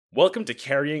Welcome to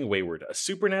Carrying Wayward, a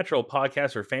supernatural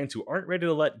podcast for fans who aren't ready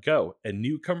to let go and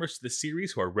newcomers to the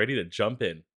series who are ready to jump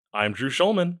in. I'm Drew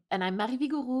Schulman. And I'm Marie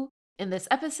Vigourou. In this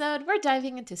episode, we're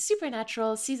diving into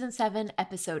Supernatural Season 7,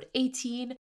 Episode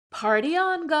 18, Party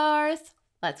On Garth.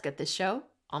 Let's get this show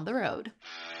on the road.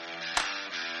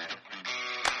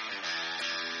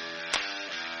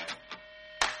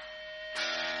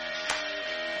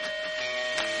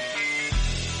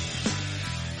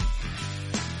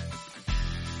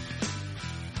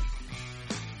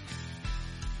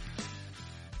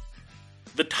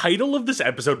 The title of this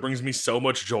episode brings me so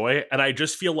much joy, and I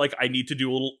just feel like I need to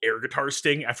do a little air guitar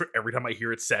sting after every time I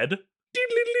hear it said.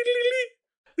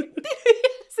 Yes,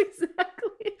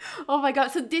 exactly. Oh my god.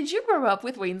 So did you grow up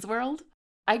with Wayne's World?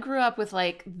 I grew up with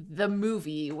the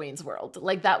movie Wayne's World.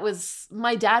 That was,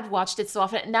 my dad watched it so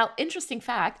often. Now, interesting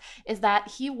fact is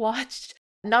that he watched,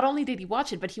 not only did he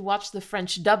watch it, but he watched the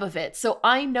French dub of it. So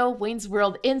I know Wayne's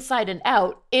World inside and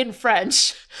out in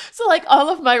French. So all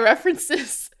of my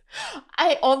references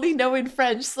I only know in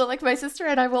French. So my sister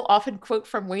and I will often quote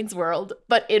from Wayne's World,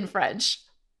 but in French.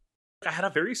 I had a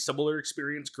very similar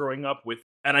experience growing up with,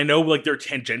 and I know they're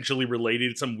tangentially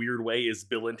related in some weird way, is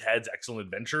Bill and Ted's Excellent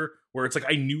Adventure, where it's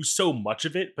I knew so much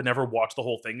of it, but never watched the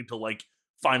whole thing until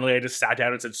finally I just sat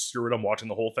down and said, screw it, I'm watching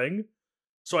the whole thing.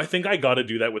 So I think I gotta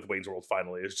do that with Wayne's World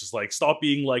finally. It's just stop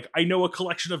being I know a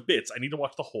collection of bits, I need to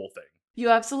watch the whole thing. You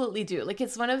absolutely do.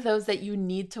 It's one of those that you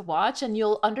need to watch, and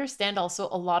you'll understand also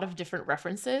a lot of different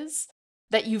references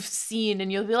that you've seen,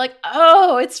 and you'll be like,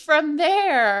 oh, it's from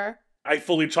there. I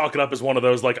fully chalk it up as one of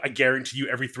those, I guarantee you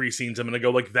every 3 scenes I'm gonna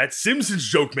go, that Simpsons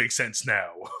joke makes sense now.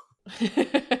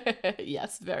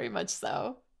 Yes, very much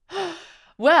so.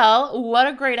 Well, what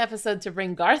a great episode to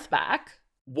bring Garth back.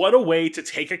 What a way to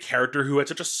take a character who had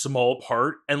such a small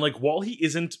part, and while he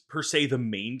isn't per se the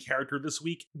main character this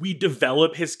week, we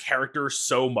develop his character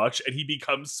so much, and he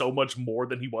becomes so much more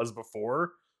than he was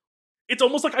before. It's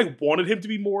almost I wanted him to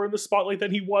be more in the spotlight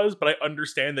than he was, but I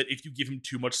understand that if you give him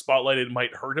too much spotlight, it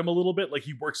might hurt him a little bit.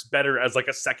 He works better as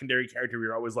a secondary character where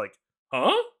you're always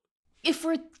huh? If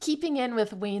we're keeping in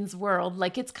with Wayne's World,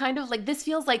 it's kind of this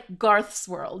feels like Garth's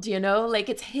world,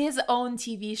 it's his own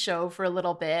TV show for a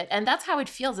little bit. And that's how it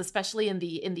feels, especially in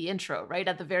the intro, right?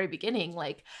 At the very beginning,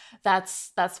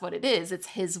 that's what it is. It's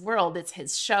his world, it's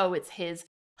his show, it's his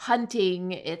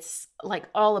hunting, it's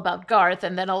all about Garth.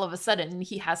 And then all of a sudden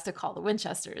he has to call the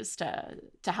Winchesters to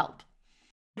help.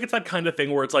 It's that kind of thing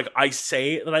where it's I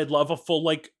say that I'd love a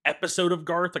full episode of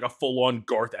Garth, a full-on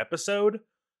Garth episode.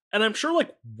 And I'm sure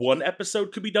one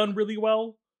episode could be done really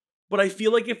well, but I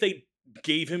feel if they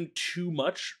gave him too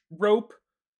much rope,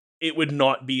 it would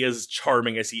not be as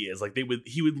charming as he is.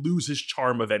 He would lose his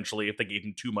charm eventually if they gave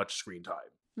him too much screen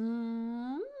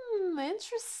time.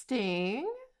 Interesting.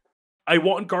 I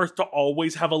want Garth to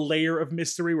always have a layer of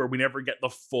mystery where we never get the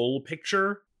full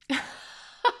picture.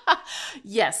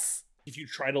 Yes. If you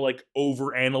try to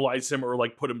overanalyze him or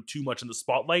put him too much in the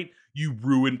spotlight, you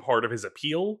ruin part of his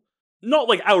appeal. Not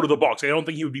out of the box. I don't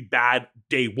think he would be bad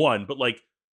day one, but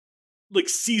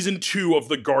season 2 of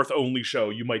the Garth only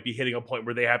show, you might be hitting a point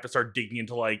where they have to start digging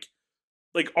into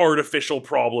artificial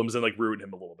problems and ruin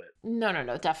him a little bit.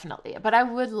 No, definitely. But I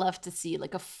would love to see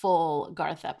a full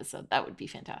Garth episode. That would be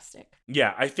fantastic.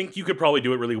 Yeah, I think you could probably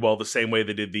do it really well the same way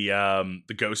they did the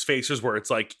Ghost Faces, where it's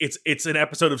it's an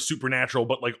episode of Supernatural,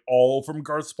 but all from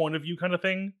Garth's point of view kind of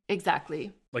thing.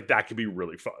 Exactly. That could be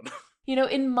really fun.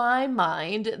 In my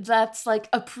mind, that's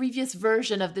a previous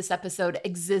version of this episode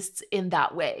exists in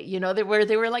that way. Where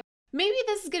they were maybe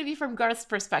this is going to be from Garth's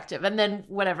perspective. And then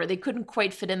whatever, they couldn't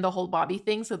quite fit in the whole Bobby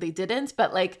thing, so they didn't.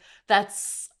 But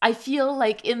that's, I feel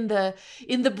in the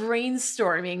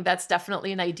brainstorming, that's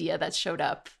definitely an idea that showed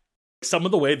up. Some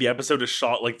of the way the episode is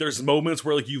shot, there's moments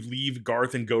where you leave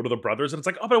Garth and go to the brothers, and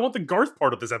it's oh, but I want the Garth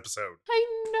part of this episode.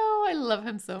 I know, I love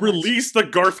him so much. Release the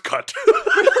Garth cut.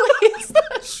 Release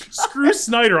the Screw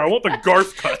Snyder, I want the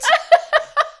Garth cut.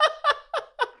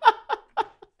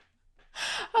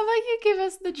 How about you give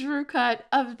us the Drew cut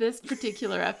of this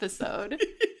particular episode?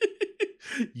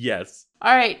 Yes.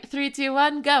 All right, 3, 2,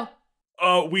 1, go.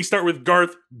 We start with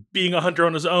Garth being a hunter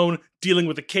on his own, dealing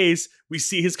with a case. We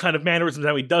see his kind of mannerisms,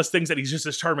 how he does things, and he's just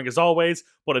as charming as always.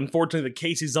 But unfortunately, the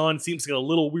case he's on seems to get a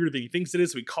little weirder than he thinks it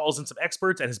is, so he calls in some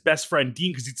experts and his best friend,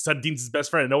 Dean, because Dean's his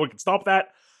best friend and no one can stop that.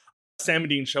 Sam and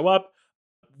Dean show up.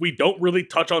 We don't really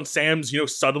touch on Sam's,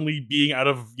 suddenly being out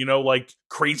of,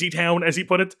 crazy town, as he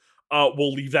put it.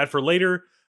 We'll leave that for later.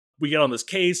 We get on this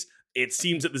case. It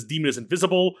seems that this demon is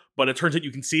invisible, but it turns out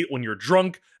you can see it when you're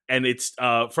drunk. And it's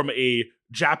from a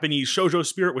Japanese shoujo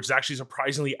spirit, which is actually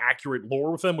surprisingly accurate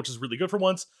lore with them, which is really good for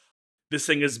once. this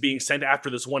thing is being sent after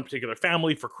this one particular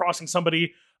family for crossing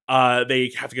somebody.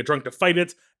 They have to get drunk to fight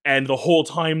it. And the whole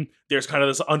time, there's kind of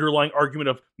this underlying argument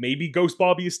of maybe Ghost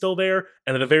Bobby is still there.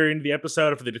 And at the very end of the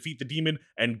episode, after they defeat the demon,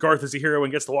 and Garth is a hero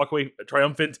and gets to walk away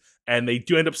triumphant, and they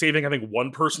do end up saving, I think,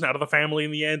 one person out of the family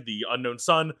in the end, the unknown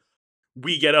son,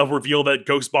 we get a reveal that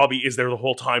Ghost Bobby is there the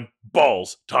whole time.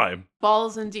 Balls time.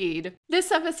 Balls indeed.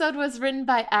 This episode was written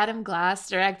by Adam Glass,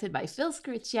 directed by Phil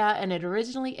Sgriccia, and it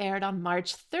originally aired on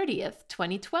March 30th,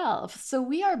 2012. So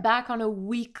we are back on a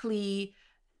weekly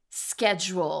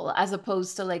schedule as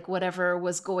opposed to like whatever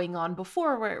was going on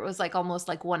before, where it was like almost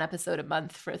like one episode a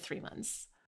month for 3 months.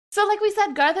 So like we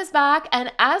said, Garth is back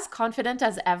and as confident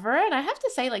as ever. And I have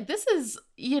to say, like, this is,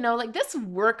 like this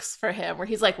works for him where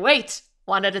he's like, wait,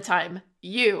 one at a time,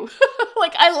 you.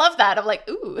 Like, I love that. I'm like,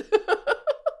 ooh.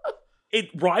 It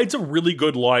rides a really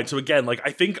good line. So again, like,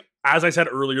 I think, as I said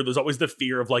earlier, there's always the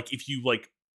fear of like, if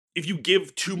you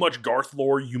give too much Garth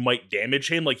lore, you might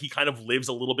damage him. Like, he kind of lives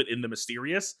a little bit in the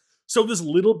mysterious. So this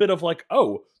little bit of like,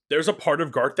 oh, there's a part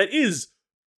of Garth that is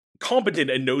competent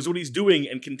and knows what he's doing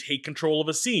and can take control of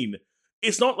a scene.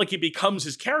 It's not like it becomes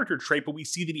his character trait, but we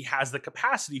see that he has the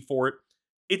capacity for it.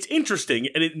 It's interesting,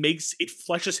 and it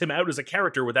fleshes him out as a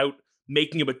character without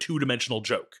making him a two-dimensional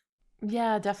joke.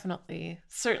 Yeah, definitely.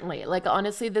 Certainly. Like,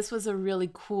 honestly, this was a really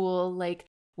cool, like,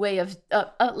 way of,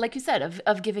 like you said,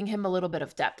 of giving him a little bit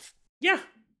of depth. Yeah.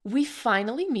 We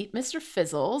finally meet Mr.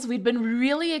 Fizzles. We'd been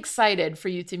really excited for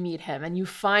you to meet him, and you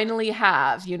finally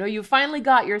have. You finally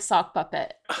got your sock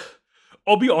puppet.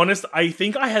 I'll be honest, I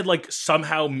think I had, like,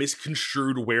 somehow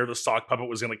misconstrued where the sock puppet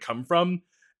was going to come from.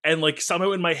 And, like,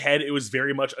 somehow in my head, it was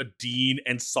very much a Dean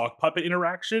and sock puppet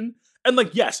interaction. And,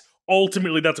 like, yes,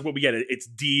 ultimately that's what we get. It's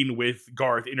Dean with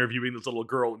Garth interviewing this little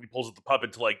girl, and he pulls out the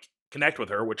puppet to, like, connect with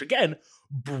her, which, again,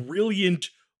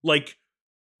 brilliant, like,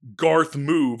 Garth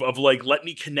move of, like, let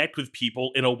me connect with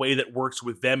people in a way that works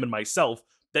with them and myself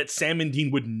that Sam and Dean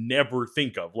would never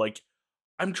think of. Like,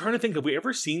 I'm trying to think, have we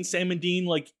ever seen Sam and Dean,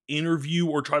 like, interview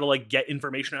or try to, like, get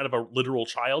information out of a literal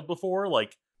child before?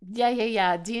 Like,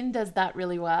 Yeah. Dean does that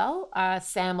really well.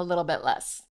 Sam a little bit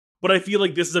less. But I feel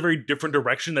like this is a very different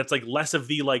direction that's, like, less of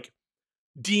the, like,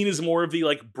 Dean is more of the,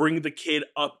 like, bring the kid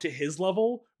up to his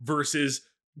level versus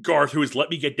Garth, who is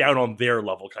let me get down on their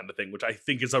level kind of thing, which I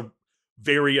think is a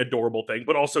very adorable thing.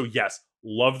 But also, yes,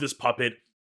 love this puppet.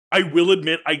 I will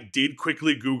admit, I did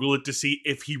quickly Google it to see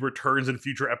if he returns in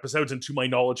future episodes, and to my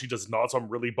knowledge, he does not, so I'm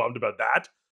really bummed about that.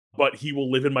 But he will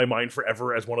live in my mind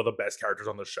forever as one of the best characters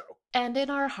on the show. And in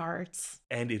our hearts.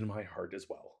 And in my heart as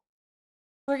well.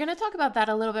 We're going to talk about that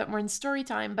a little bit more in story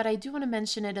time, but I do want to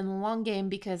mention it in the long game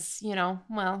because,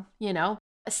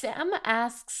 Sam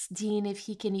asks Dean if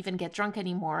he can even get drunk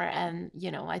anymore. And,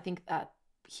 I think that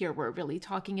here we're really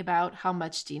talking about how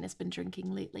much Dean has been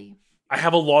drinking lately. I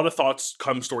have a lot of thoughts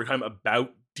come story time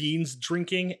about Dean's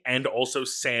drinking and also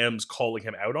Sam's calling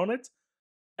him out on it.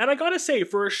 And I gotta say,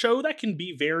 for a show that can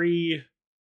be very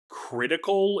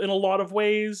critical in a lot of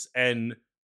ways and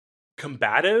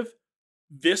combative,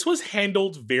 this was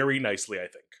handled very nicely, I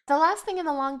think. The last thing in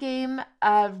the long game,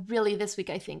 really this week,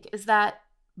 I think, is that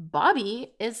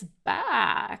Bobby is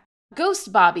back.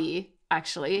 Ghost Bobby,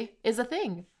 actually, is a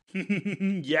thing.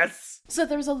 Yes. So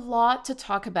there's a lot to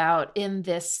talk about in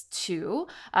this too,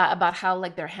 about how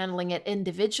like they're handling it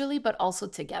individually, but also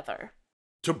together.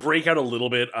 To break out a little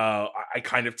bit, I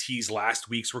kind of teased last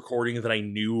week's recording that I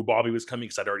knew Bobby was coming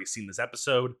because I'd already seen this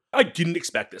episode. I didn't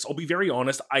expect this. I'll be very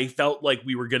honest. I felt like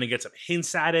we were going to get some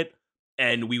hints at it,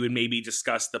 and we would maybe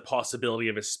discuss the possibility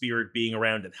of a spirit being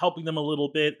around and helping them a little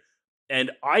bit.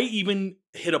 And I even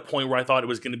hit a point where I thought it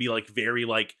was going to be like very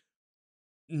like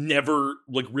never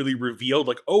like really revealed.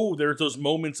 Like, oh, there's those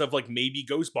moments of like maybe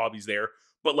Ghost Bobby's there,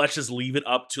 but let's just leave it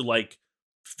up to like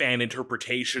fan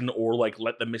interpretation or like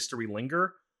let the mystery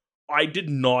linger. I did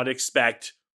not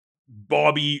expect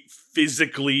Bobby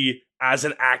physically as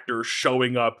an actor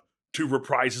showing up to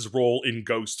reprise his role in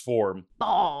ghost form.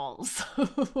 Balls.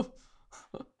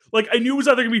 Like, I knew it was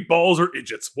either gonna be balls or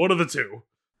idiots. One of the two.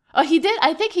 Oh, he did.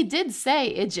 I think he did say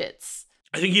idiots.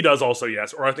 I think he does also,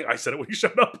 yes. Or I think I said it when he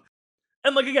showed up.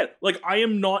 And like, again, like, I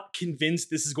am not convinced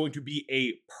this is going to be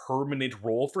a permanent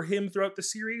role for him throughout the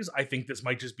series. I think this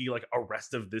might just be like a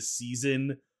rest of this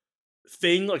season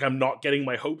thing. Like, I'm not getting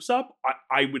my hopes up.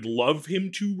 I would love him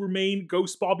to remain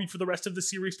Ghost Bobby for the rest of the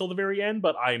series till the very end,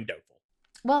 but I am doubtful.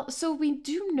 Well, so we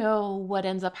do know what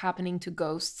ends up happening to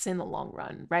ghosts in the long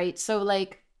run, right? So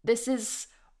like, this is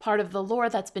part of the lore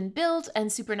that's been built,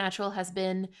 and Supernatural has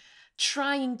been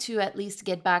trying to at least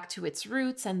get back to its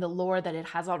roots and the lore that it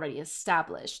has already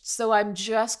established. So I'm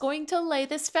just going to lay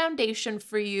this foundation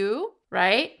for you,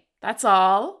 right? That's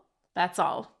all. That's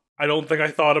all. I don't think I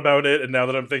thought about it, and now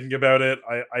that I'm thinking about it,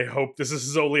 I hope this is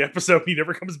his only episode and he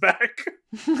never comes back.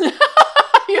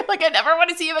 You're like, I never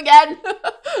want to see him again.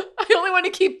 I only want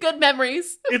to keep good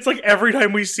memories. It's like every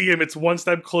time we see him, it's one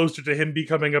step closer to him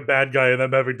becoming a bad guy and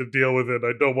I'm having to deal with it.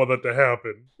 I don't want that to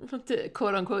happen. To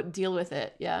quote unquote deal with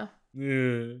it, yeah.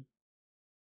 Yeah.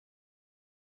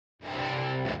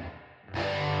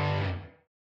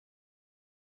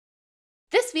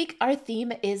 This week, our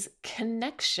theme is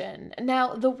connection.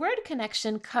 Now, the word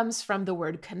connection comes from the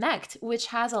word connect, which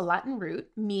has a Latin root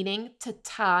meaning to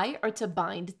tie or to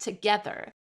bind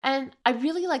together. And I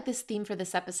really like this theme for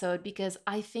this episode because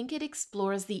I think it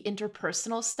explores the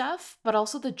interpersonal stuff, but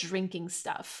also the drinking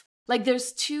stuff. Like,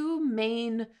 there's two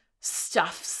main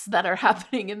stuffs that are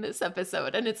happening in this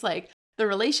episode, and it's like the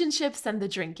relationships and the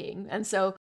drinking. And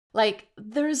so like,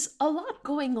 there's a lot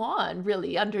going on,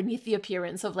 really, underneath the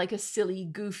appearance of, like, a silly,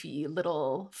 goofy,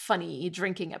 little, funny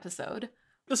drinking episode.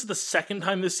 This is the second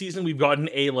time this season we've gotten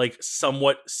a, like,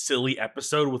 somewhat silly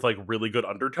episode with, like, really good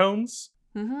undertones.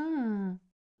 Mm-hmm.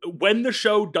 When the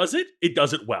show does it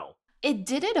well. It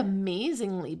did it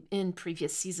amazingly in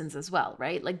previous seasons as well,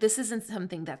 right? Like, this isn't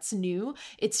something that's new.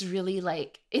 It's really,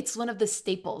 like, it's one of the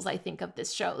staples, I think, of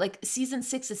this show. Like, season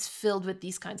 6 is filled with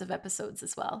these kinds of episodes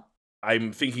as well.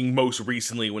 I'm thinking most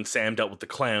recently when Sam dealt with the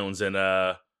clowns and,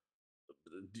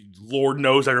 Lord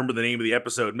knows I remember the name of the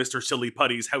episode, Mr. Silly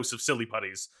Putty's House of Silly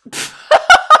Putties.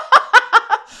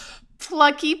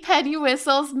 Plucky Penny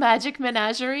Whistle's Magic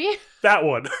Menagerie. That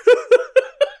one.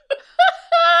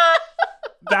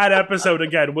 That episode,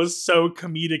 again, was so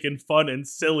comedic and fun and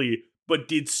silly, but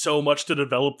did so much to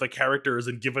develop the characters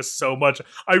and give us so much.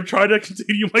 I'm trying to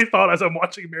continue my thought as I'm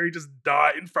watching Mary just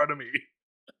die in front of me.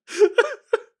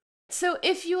 So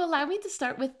if you allow me to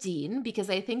start with Dean, because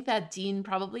I think that Dean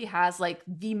probably has like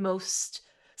the most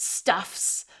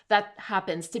stuffs that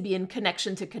happens to be in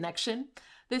connection to connection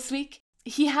this week.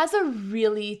 He has a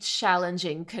really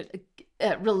challenging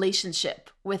relationship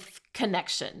with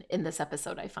connection in this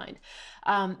episode, I find.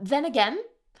 Then again,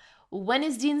 when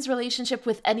is Dean's relationship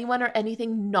with anyone or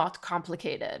anything not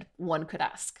complicated? One could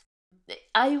ask.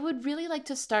 I would really like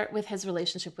to start with his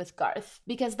relationship with Garth,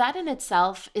 because that in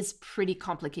itself is pretty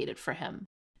complicated for him.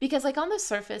 Because like on the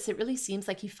surface, it really seems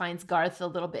like he finds Garth a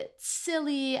little bit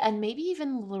silly and maybe even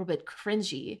a little bit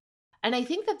cringy. And I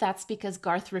think that that's because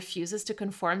Garth refuses to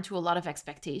conform to a lot of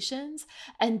expectations,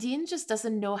 and Dean just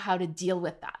doesn't know how to deal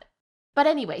with that. But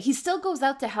anyway, he still goes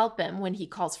out to help him when he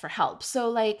calls for help. So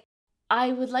like,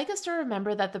 I would like us to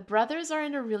remember that the brothers are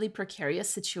in a really precarious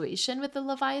situation with the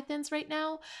Leviathans right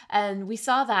now. And we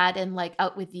saw that in like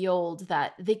Out with the Old,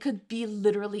 that they could be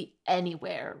literally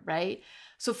anywhere, right?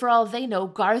 So for all they know,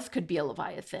 Garth could be a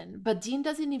Leviathan, but Dean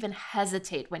doesn't even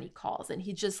hesitate when he calls and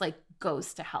he just like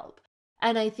goes to help.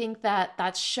 And I think that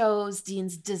that shows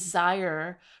Dean's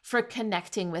desire for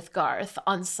connecting with Garth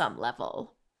on some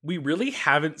level. We really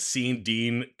haven't seen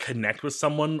Dean connect with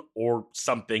someone or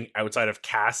something outside of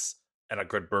Cass and a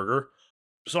good burger.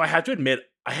 So I have to admit,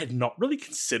 I had not really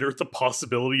considered the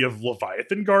possibility of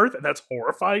Leviathan Garth, and that's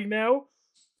horrifying now.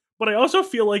 But I also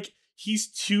feel like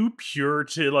he's too pure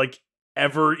to like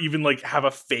ever even like have a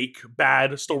fake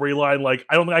bad storyline. Like,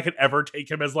 I don't think I could ever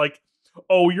take him as like,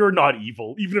 oh, you're not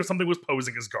evil, even if something was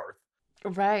posing as Garth.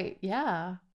 Right,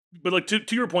 yeah. But like to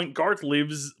your point, Garth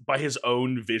lives by his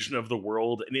own vision of the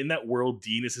world, and in that world,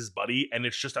 Dean is his buddy, and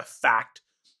it's just a fact.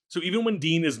 So even when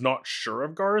Dean is not sure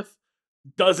of Garth,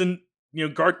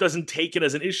 Garth doesn't take it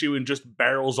as an issue and just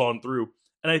barrels on through.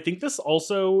 And I think this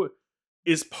also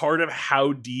is part of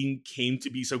how Dean came to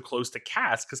be so close to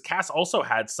Cass, because Cass also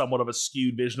had somewhat of a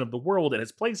skewed vision of the world and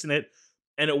his place in it,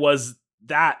 and it was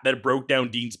that broke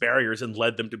down Dean's barriers and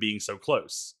led them to being so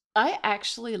close. I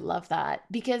actually love that,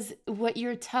 because what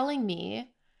you're telling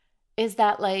me is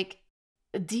that like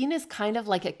Dean is kind of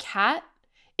like a cat.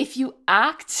 If you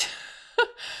act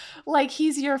like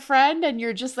he's your friend and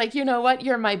you're just like, you know what,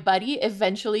 you're my buddy,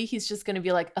 eventually he's just going to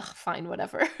be like, ugh, fine,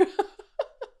 whatever.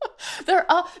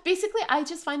 Basically, I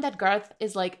just find that Garth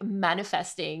is like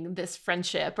manifesting this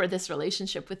friendship or this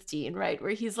relationship with Dean, right?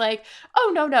 Where he's like,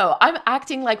 oh, no, I'm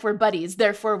acting like we're buddies,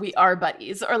 therefore we are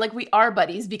buddies. Or like we are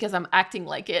buddies because I'm acting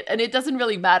like it. And it doesn't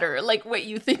really matter like what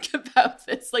you think about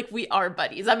this. Like we are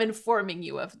buddies. I'm informing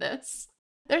you of this.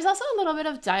 There's also a little bit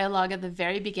of dialogue at the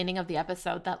very beginning of the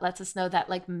episode that lets us know that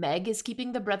like Meg is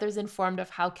keeping the brothers informed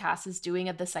of how Cass is doing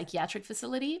at the psychiatric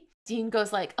facility. Dean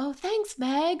goes like, oh, thanks,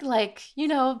 Meg, like, you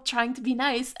know, trying to be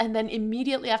nice. And then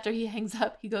immediately after he hangs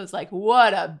up, he goes like,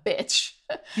 what a bitch.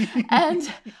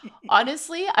 And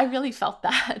Honestly, I really felt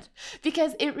that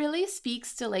because it really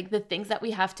speaks to like the things that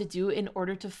we have to do in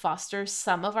order to foster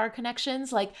some of our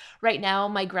connections. Like right now,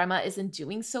 my grandma isn't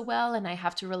doing so well and I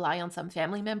have to rely on some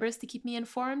family members to keep me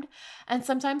informed. And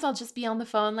sometimes I'll just be on the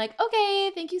phone like,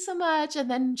 okay, thank you so much.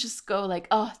 And then just go like,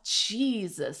 oh,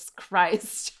 Jesus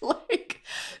Christ. Like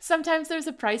sometimes there's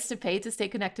a price to pay to stay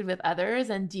connected with others.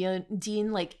 And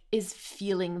Dean like is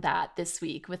feeling that this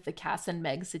week with the Cass and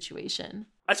Meg situation.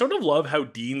 I sort of love how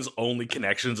Dean's only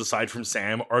connections aside from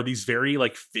Sam are these very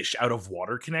like fish out of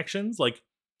water connections. Like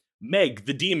Meg,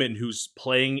 the demon who's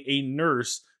playing a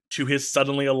nurse to his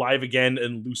suddenly alive again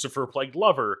and Lucifer plagued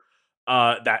lover.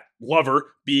 That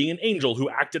lover being an angel who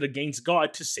acted against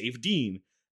God to save Dean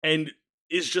and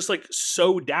is just like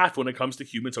so daft when it comes to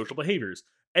human social behaviors.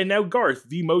 And now Garth,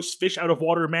 the most fish out of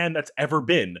water man that's ever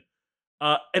been.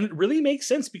 And it really makes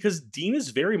sense because Dean is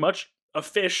very much a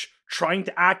fish trying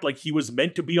to act like he was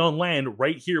meant to be on land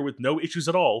right here with no issues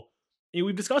at all. And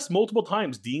we've discussed multiple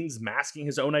times Dean's masking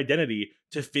his own identity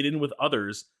to fit in with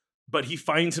others, but he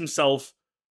finds himself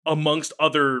amongst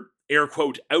other air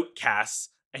quote outcasts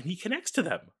and he connects to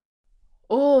them.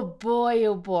 Oh boy,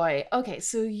 oh boy. Okay,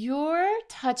 so you're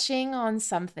touching on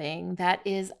something that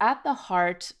is at the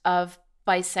heart of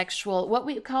bisexual, what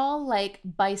we call like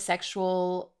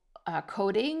bisexual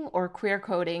coding or queer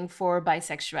coding for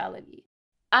bisexuality.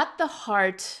 At the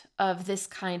heart of this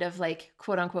kind of like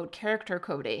quote unquote character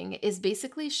coding is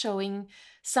basically showing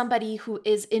somebody who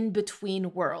is in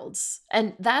between worlds.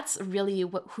 And that's really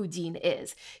what who Dean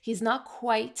is. He's not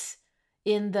quite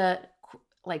in the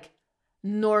like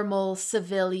normal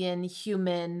civilian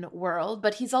human world,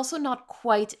 but he's also not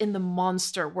quite in the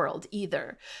monster world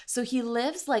either. So he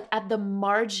lives like at the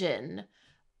margin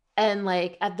and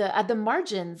like at the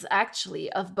margins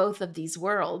actually of both of these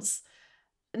worlds,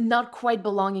 not quite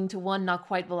belonging to one, not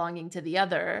quite belonging to the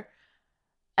other,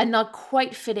 and not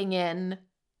quite fitting in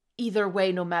either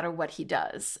way no matter what he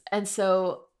does. And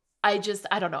so I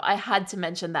don't know, I had to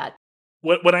mention that.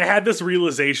 When I had this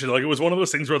realization, like it was one of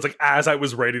those things where it's like, as I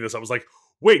was writing this, I was like,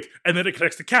 wait, and then it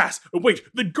connects to Cass, and wait,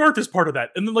 then Garth is part of that,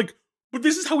 and then like, but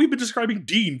this is how we've been describing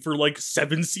Dean for like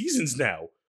 7 seasons now.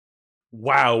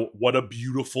 Wow, what a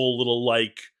beautiful little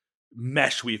like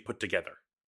mesh we've put together.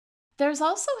 There's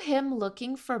also him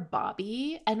looking for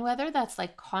Bobby, and whether that's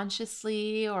like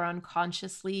consciously or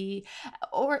unconsciously,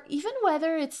 or even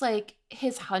whether it's like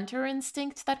his hunter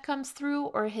instinct that comes through,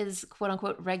 or his quote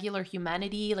unquote regular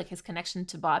humanity, like his connection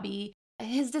to Bobby,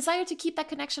 his desire to keep that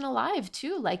connection alive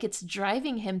too. Like it's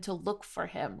driving him to look for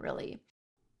him, really.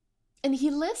 And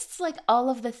he lists like all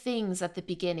of the things at the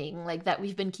beginning, like that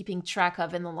we've been keeping track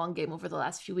of in the long game over the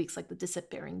last few weeks, like the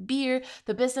disappearing beer,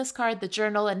 the business card, the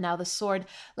journal, and now the sword.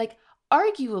 Like,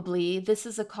 arguably, this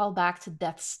is a callback to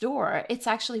Death's Door. It's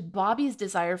actually Bobby's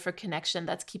desire for connection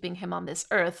that's keeping him on this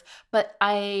earth. But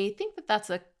I think that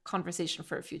that's a conversation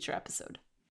for a future episode.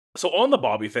 So on the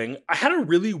Bobby thing, I had a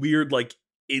really weird like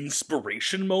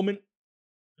inspiration moment,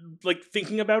 like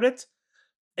thinking about it.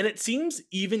 And it seems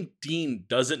even Dean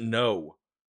doesn't know.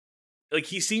 Like,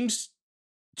 he seems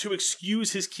to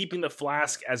excuse his keeping the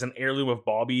flask as an heirloom of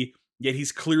Bobby, yet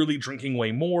he's clearly drinking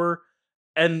way more.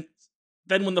 And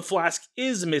then when the flask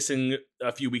is missing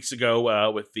a few weeks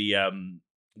ago with the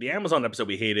Amazon episode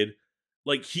we hated,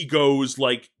 like, he goes,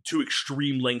 like, to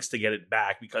extreme lengths to get it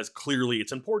back because clearly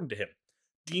it's important to him.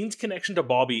 Dean's connection to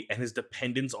Bobby and his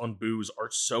dependence on booze are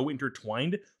so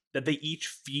intertwined that they each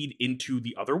feed into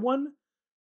the other one.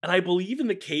 And I believe in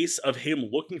the case of him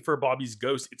looking for Bobby's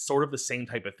ghost, it's sort of the same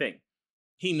type of thing.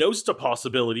 He knows it's a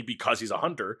possibility because he's a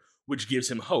hunter, which gives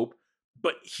him hope,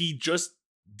 but he just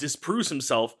disproves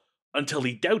himself until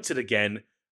he doubts it again,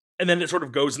 and then it sort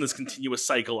of goes in this continuous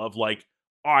cycle of like,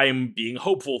 I'm being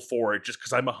hopeful for it, just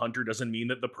because I'm a hunter doesn't mean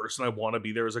that the person I want to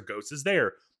be there as a ghost is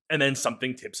there. And then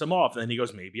something tips him off, and then he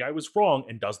goes, maybe I was wrong,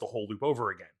 and does the whole loop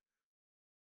over again.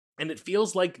 And it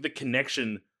feels like the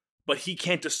connection, but he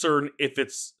can't discern if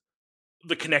it's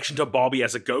the connection to Bobby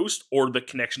as a ghost or the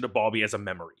connection to Bobby as a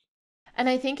memory. And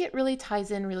I think it really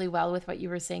ties in really well with what you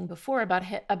were saying before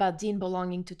about Dean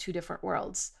belonging to two different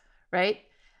worlds, right?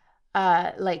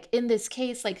 Like in this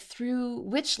case, like through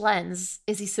which lens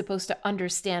is he supposed to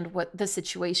understand what the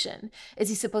situation? Is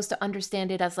he supposed to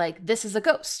understand it as like, this is a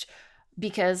ghost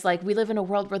because like we live in a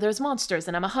world where there's monsters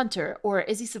and I'm a hunter? Or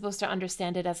is he supposed to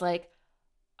understand it as like,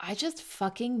 I just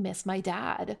fucking miss my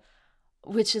dad,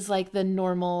 which is like the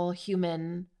normal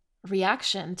human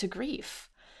reaction to grief.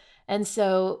 And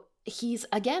so he's,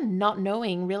 again, not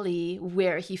knowing really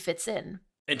where he fits in.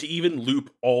 And to even loop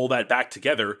all that back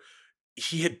together,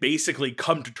 he had basically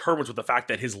come to terms with the fact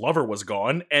that his lover was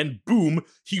gone, and boom,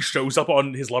 he shows up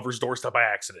on his lover's doorstep by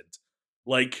accident.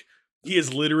 Like, He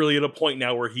is literally at a point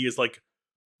now where he is like,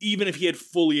 even if he had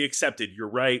fully accepted, you're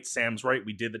right, Sam's right,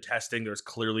 we did the testing, there's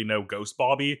clearly no ghost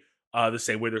Bobby, the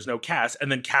same way there's no Cass,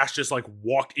 and then Cass just like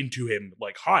walked into him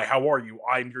like, hi, how are you?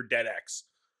 I'm your dead ex.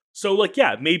 So like,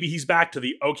 yeah, maybe he's back to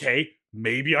the, okay,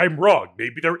 maybe I'm wrong,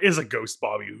 maybe there is a ghost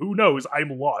Bobby, who knows, I'm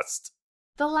lost.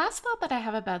 The last thought that I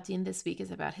have about Dean this week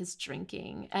is about his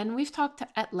drinking. And we've talked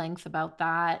at length about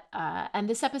that. And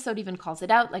this episode even calls it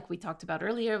out, like we talked about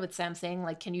earlier with Sam saying,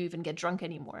 like, can you even get drunk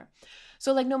anymore?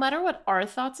 So, like, no matter what our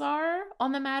thoughts are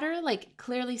on the matter, like,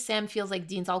 clearly Sam feels like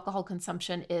Dean's alcohol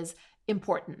consumption is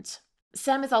important.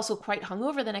 Sam is also quite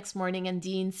hungover the next morning, and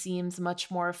Dean seems much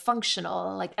more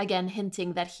functional, like, again,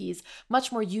 hinting that he's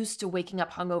much more used to waking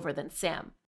up hungover than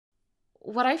Sam.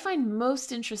 What I find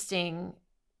most interesting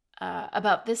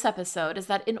about this episode is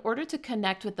that in order to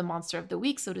connect with the monster of the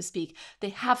week, so to speak, they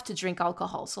have to drink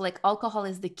alcohol. So like alcohol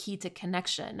is the key to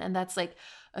connection. And that's like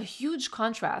a huge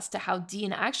contrast to how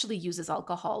Dean actually uses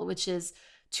alcohol, which is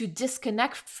to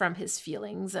disconnect from his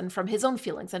feelings and from his own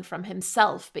feelings and from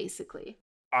himself, basically.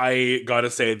 I gotta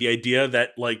say, the idea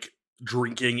that like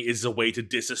drinking is a way to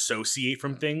disassociate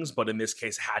from things, but in this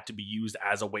case had to be used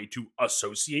as a way to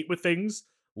associate with things,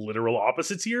 literal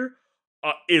opposites here,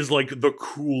 is like the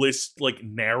coolest like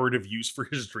narrative use for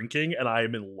his drinking, and I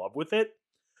am in love with it.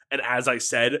 And as I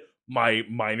said, my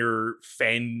minor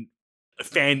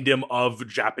fandom of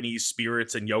Japanese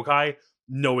spirits and yokai,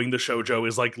 knowing the shoujo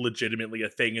is like legitimately a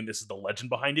thing, and this is the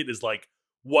legend behind it, is like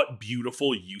what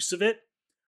beautiful use of it.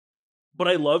 But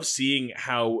I love seeing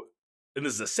how, and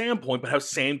this is a Sam point, but how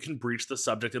Sam can breach the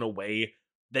subject in a way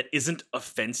that isn't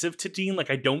offensive to Dean. Like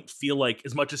I don't feel like,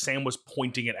 as much as Sam was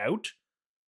pointing it out,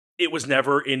 it was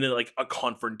never in like a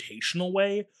confrontational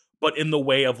way, but in the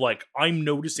way of like, I'm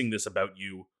noticing this about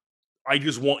you. I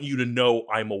just want you to know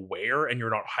I'm aware and you're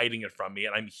not hiding it from me,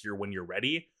 and I'm here when you're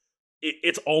ready.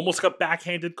 It's almost like a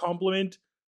backhanded compliment.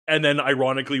 And then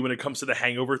ironically, when it comes to the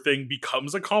hangover thing,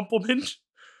 becomes a compliment.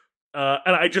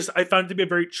 And I found it to be a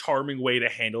very charming way to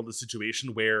handle the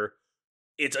situation where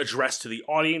it's addressed to the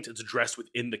audience, it's addressed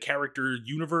within the character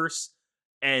universe,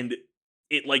 and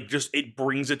it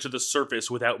brings it to the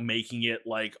surface without making it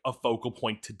like a focal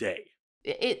point today.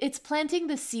 It's planting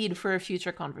the seed for a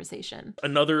future conversation.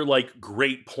 Another like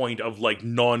great point of like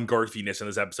non-Garthiness in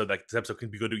this episode, that this episode can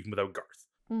be good even without Garth.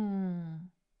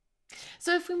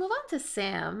 So if we move on to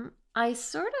Sam, I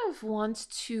sort of want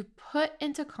to put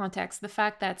into context the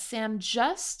fact that Sam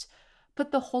just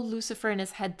put the whole Lucifer in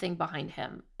his head thing behind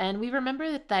him. And we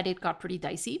remember that it got pretty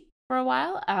dicey for a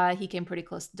while. He came pretty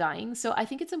close to dying. So I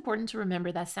think it's important to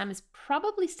remember that Sam is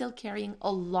probably still carrying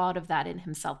a lot of that in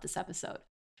himself this episode.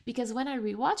 Because when I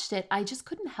rewatched it, I just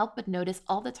couldn't help but notice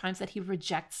all the times that he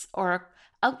rejects or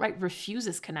outright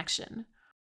refuses connection.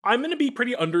 I'm going to be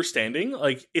pretty understanding.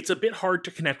 Like, it's a bit hard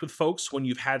to connect with folks when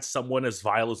you've had someone as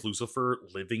vile as Lucifer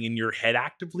living in your head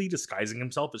actively, disguising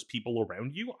himself as people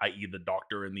around you, i.e. the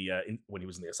doctor in the when he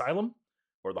was in the asylum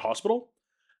or the hospital.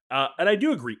 And I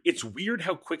do agree. It's weird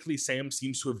how quickly Sam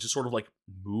seems to have just sort of like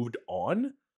moved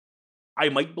on. I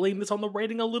might blame this on the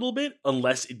writing a little bit,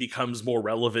 unless it becomes more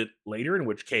relevant later, in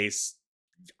which case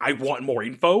I want more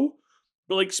info.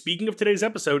 But like, speaking of today's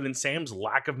episode and Sam's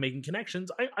lack of making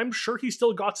connections, I'm sure he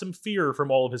still got some fear from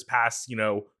all of his past,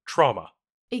 trauma.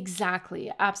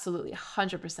 Exactly. Absolutely.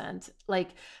 100%. Like,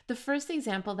 the first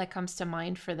example that comes to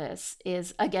mind for this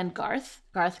is, again, Garth.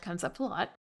 Garth comes up a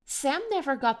lot. Sam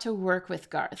never got to work with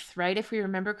Garth, right? If we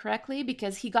remember correctly,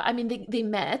 because they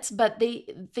met, but they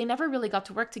never really got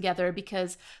to work together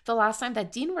because the last time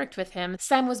that Dean worked with him,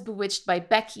 Sam was bewitched by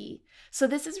Becky. So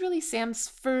this is really Sam's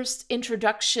first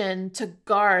introduction to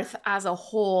Garth as a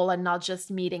whole and not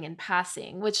just meeting in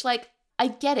passing, which, like, I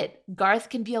get it. Garth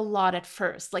can be a lot at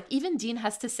first. Like, even Dean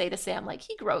has to say to Sam, like,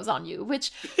 he grows on you,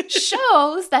 which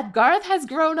shows that Garth has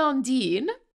grown on Dean.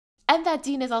 And that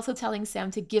Dean is also telling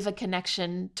Sam to give a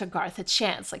connection to Garth a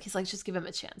chance. Like, he's like, just give him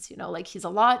a chance, like he's a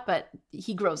lot, but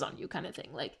he grows on you kind of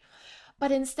thing. Like,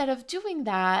 but instead of doing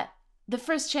that, the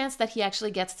first chance that he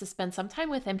actually gets to spend some time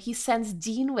with him, he sends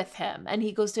Dean with him and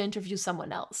he goes to interview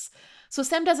someone else. So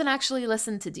Sam doesn't actually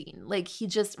listen to Dean. Like, he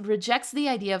just rejects the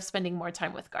idea of spending more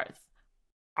time with Garth.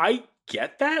 I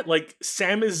get that. Like,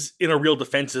 Sam is in a real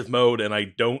defensive mode, and I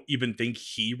don't even think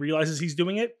he realizes he's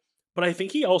doing it. But I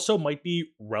think he also might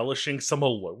be relishing some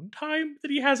alone time that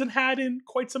he hasn't had in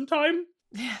quite some time.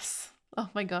 Yes. Oh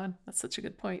my God. That's such a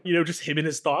good point. Just him and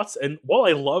his thoughts. And while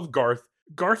I love Garth,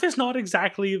 Garth is not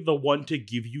exactly the one to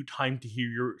give you time to hear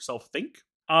yourself think.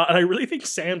 And I really think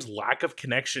Sam's lack of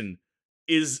connection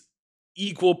is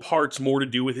equal parts more to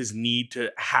do with his need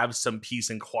to have some peace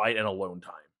and quiet and alone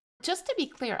time. Just to be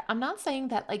clear, I'm not saying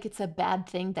that like it's a bad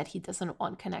thing that he doesn't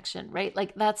want connection, right?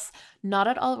 Like that's not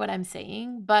at all what I'm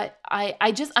saying, but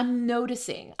I'm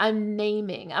noticing, I'm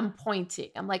naming, I'm pointing.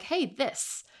 I'm like, "Hey,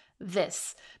 this."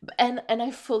 And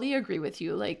I fully agree with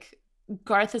you. Like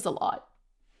Garth is a lot,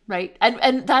 right?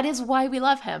 And that is why we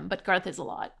love him, but Garth is a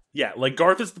lot. Yeah, like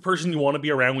Garth is the person you want to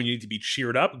be around when you need to be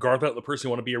cheered up. Garth is the person you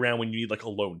want to be around when you need like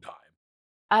alone time.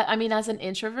 I mean, as an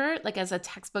introvert, like as a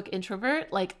textbook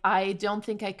introvert, like I don't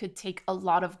think I could take a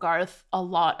lot of Garth a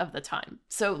lot of the time.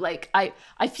 So like I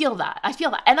feel that. I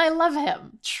feel that. And I love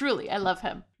him. Truly, I love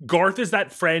him. Garth is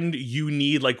that friend you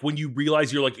need, like when you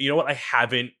realize you're like, you know what, I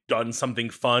haven't done something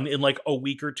fun in like a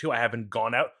week or two. I haven't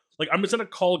gone out. Like I'm just gonna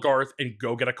call Garth and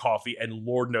go get a coffee, and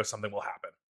Lord knows something will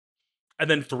happen. And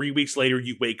then 3 weeks later,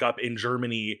 you wake up in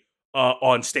Germany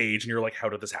on stage, and you're like, how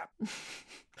did this happen?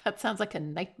 That sounds like a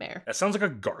nightmare. That sounds like a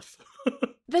Garth.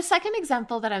 The second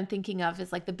example that I'm thinking of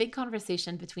is like the big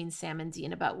conversation between Sam and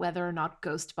Dean about whether or not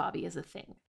Ghost Bobby is a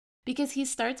thing. Because he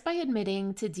starts by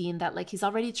admitting to Dean that like he's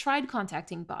already tried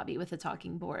contacting Bobby with a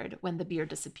talking board when the beer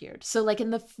disappeared. So like in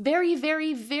the very,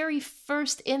 very, very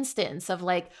first instance of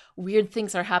like weird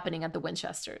things are happening at the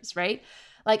Winchesters, right?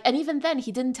 Like, and even then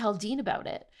he didn't tell Dean about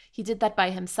it. He did that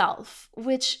by himself,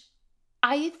 which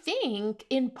I think,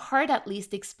 in part at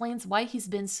least, explains why he's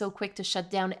been so quick to shut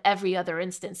down every other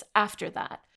instance after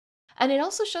that. And it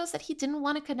also shows that he didn't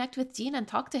want to connect with Dean and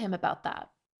talk to him about that.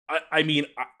 I mean,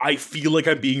 I feel like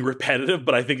I'm being repetitive,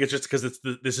 but I think it's just because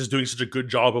this is doing such a good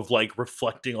job of like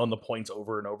reflecting on the points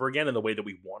over and over again in the way that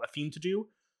we want a theme to do.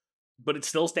 But it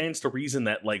still stands to reason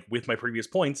that, like, with my previous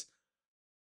points,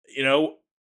 you know,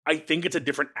 I think it's a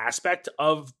different aspect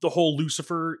of the whole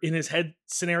Lucifer in his head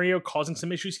scenario causing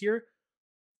some issues here.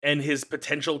 And his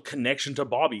potential connection to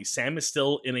Bobby. Sam is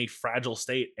still in a fragile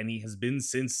state, and he has been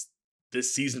since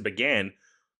this season began.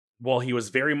 While he was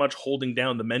very much holding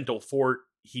down the mental fort,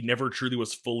 he never truly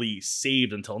was fully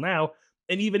saved until now.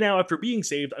 And even now, after being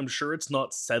saved, I'm sure it's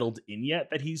not settled in yet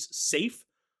that he's safe.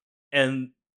 And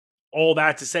all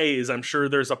that to say is I'm sure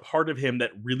there's a part of him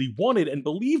that really wanted and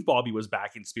believed Bobby was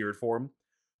back in spirit form,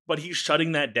 but he's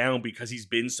shutting that down because he's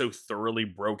been so thoroughly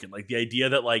broken. Like the idea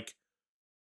that like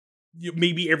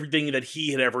maybe everything that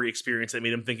he had ever experienced that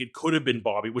made him think it could have been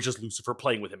Bobby was just Lucifer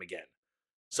playing with him again.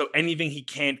 So anything he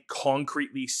can't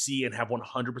concretely see and have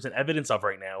 100% evidence of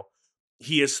right now,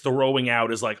 he is throwing out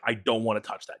as like, I don't want to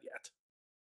touch that yet.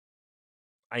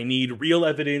 I need real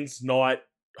evidence, not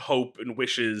hope and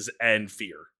wishes and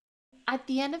fear. At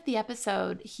the end of the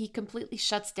episode, he completely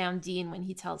shuts down Dean when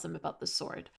he tells him about the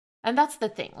sword. And that's the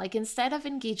thing. Like, instead of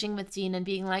engaging with Dean and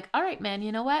being like, all right, man,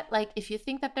 you know what? Like, if you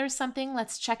think that there's something,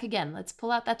 let's check again. Let's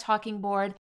pull out that talking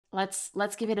board. Let's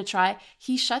give it a try.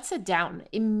 He shuts it down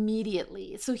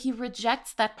immediately. So he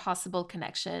rejects that possible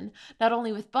connection, not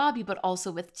only with Bobby, but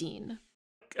also with Dean.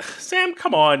 Sam,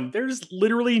 come on. There's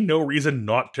literally no reason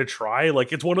not to try.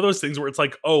 Like, it's one of those things where it's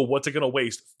like, oh, what's it going to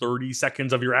waste? 30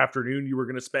 seconds of your afternoon you were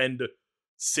going to spend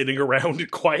sitting around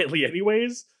quietly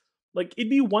anyways? Like, it'd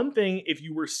be one thing if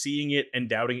you were seeing it and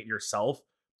doubting it yourself,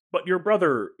 but your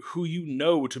brother, who you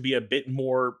know to be a bit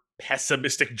more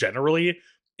pessimistic generally,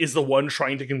 is the one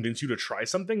trying to convince you to try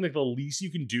something. Like, the least you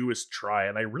can do is try.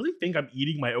 And I really think I'm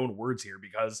eating my own words here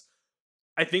because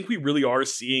I think we really are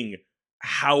seeing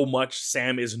how much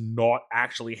Sam is not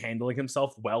actually handling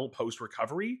himself well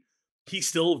post-recovery. He's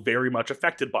still very much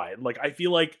affected by it. Like, I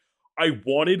feel like I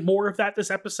wanted more of that this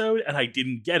episode and I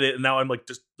didn't get it. And now I'm like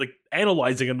just like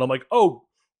analyzing it and I'm like, oh,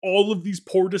 all of these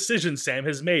poor decisions Sam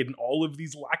has made and all of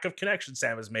these lack of connection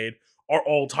Sam has made are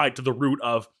all tied to the root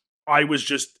of I was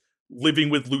just living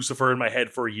with Lucifer in my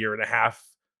head for a year and a half.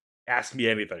 Ask me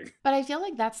anything. But I feel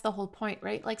like that's the whole point,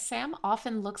 right? Like Sam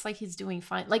often looks like he's doing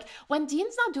fine. Like when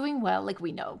Dean's not doing well, like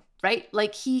we know, right?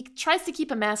 Like he tries to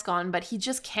keep a mask on, but he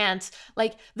just can't.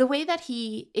 Like the way that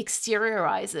he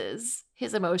exteriorizes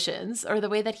his emotions or the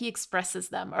way that he expresses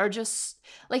them are just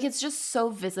like it's just so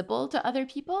visible to other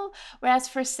people. Whereas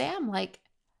for Sam, like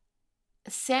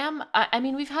Sam, I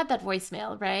mean, we've had that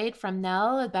voicemail, right, from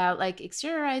Nell about like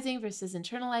exteriorizing versus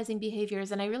internalizing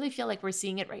behaviors. And I really feel like we're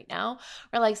seeing it right now,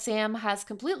 where like Sam has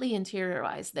completely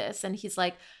interiorized this and he's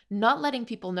like not letting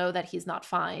people know that he's not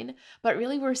fine. But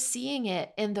really, we're seeing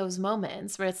it in those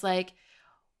moments where it's like,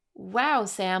 wow,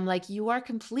 Sam, like you are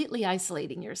completely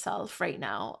isolating yourself right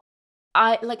now.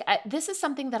 This is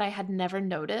something that I had never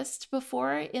noticed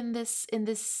before in this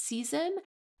season.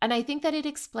 And I think that it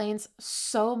explains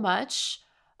so much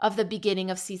of the beginning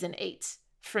of season 8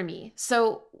 for me.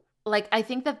 So, like, I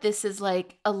think that this is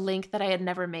like a link that I had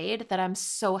never made that I'm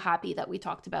so happy that we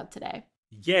talked about today.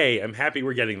 Yay, I'm happy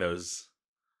we're getting those.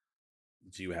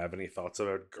 Do you have any thoughts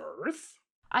about Garth?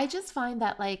 I just find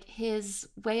that like his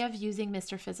way of using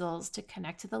Mr. Fizzles to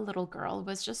connect to the little girl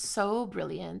was just so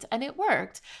brilliant and it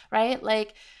worked, right?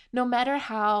 Like no matter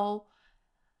how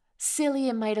silly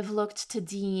it might have looked to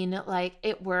Dean, like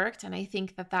it worked and I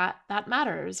think that that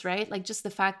matters, right? Like just the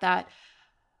fact that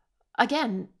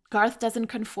again, Garth doesn't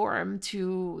conform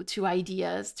to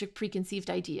ideas, to preconceived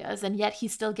ideas, and yet he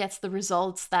still gets the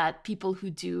results that people who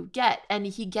do get, and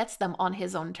he gets them on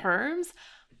his own terms.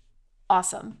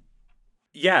 Awesome.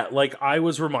 Yeah, like I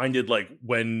was reminded, like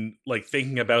when like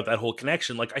thinking about that whole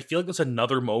connection, like I feel like there's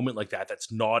another moment like that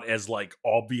that's not as like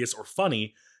obvious or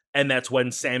funny, and that's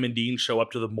when Sam and Dean show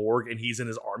up to the morgue and he's in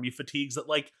his army fatigues that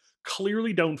like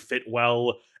clearly don't fit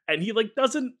well, and he like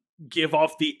doesn't give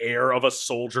off the air of a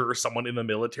soldier or someone in the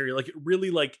military. Like it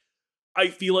really like I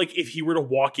feel like if he were to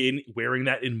walk in wearing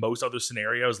that in most other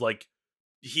scenarios, like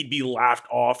he'd be laughed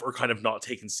off or kind of not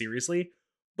taken seriously.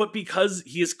 But because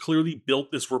he has clearly built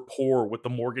this rapport with the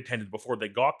morgue attendant before they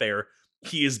got there,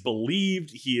 he is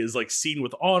believed, he is like seen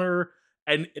with honor,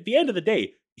 and at the end of the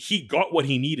day, he got what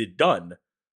he needed done.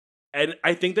 And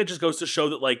I think that just goes to show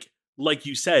that like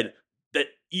you said, that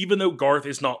even though Garth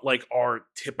is not like our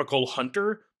typical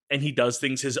hunter and he does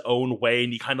things his own way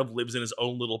and he kind of lives in his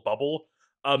own little bubble,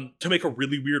 to make a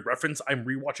really weird reference, I'm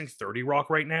rewatching 30 Rock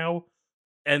right now,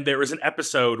 and there is an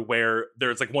episode where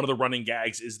there's like one of the running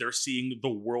gags is they're seeing the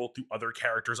world through other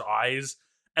characters' eyes.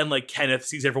 And like Kenneth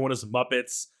sees everyone as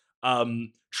Muppets.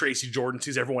 Tracy Jordan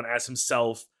sees everyone as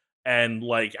himself. And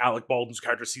like Alec Baldwin's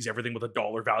character sees everything with a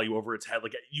dollar value over its head.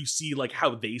 Like you see like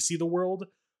how they see the world.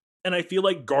 And I feel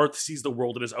like Garth sees the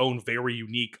world in his own very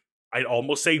unique, I'd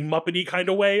almost say Muppety kind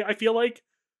of way. I feel like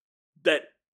that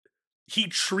he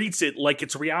treats it like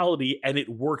it's reality and it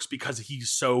works because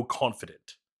he's so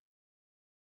confident.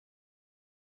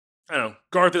 I don't know.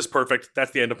 Garth is perfect.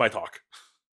 That's the end of my talk.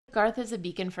 Garth is a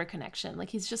beacon for connection. Like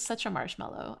he's just such a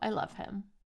marshmallow. I love him.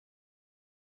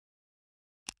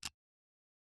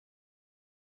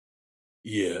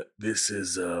 Yeah, this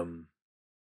is I'm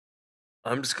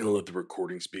just gonna let the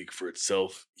recording speak for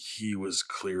itself. He was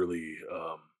clearly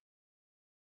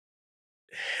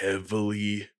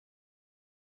heavily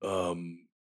um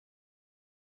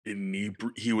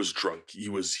he was drunk. He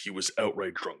was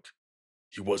outright drunk.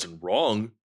 He wasn't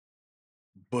wrong,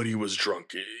 but he was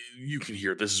drunk. You can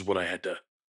hear this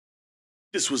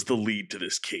was the lead to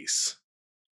this case.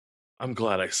 I'm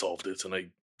glad I solved it and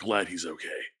I'm glad he's okay.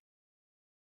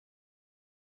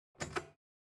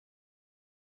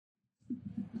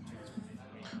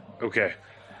 Okay.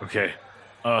 Okay.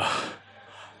 I,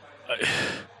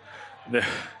 the,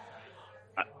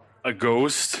 a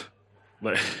ghost?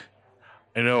 Like,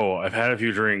 I know I've had a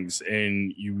few drinks,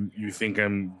 and you think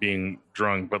I'm being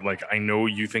drunk, but like I know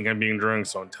you think I'm being drunk,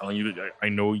 so I'm telling you that I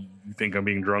know you think I'm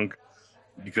being drunk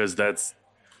because that's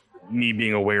me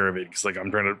being aware of it. Because like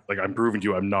I'm trying to like I'm proving to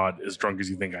you I'm not as drunk as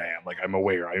you think I am. Like I'm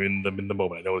aware. I'm in the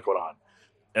moment. I know what's going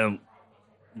on,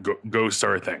 and ghosts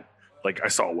are a thing. Like I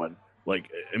saw one. Like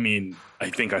I mean, I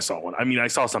think I saw one. I mean, I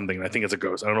saw something. And I think it's a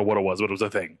ghost. I don't know what it was, but it was a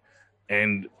thing,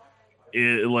 and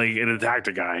it attacked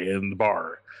a guy in the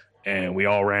bar, and we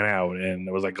all ran out, and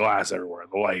there was like glass everywhere,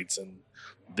 the lights, and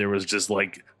there was just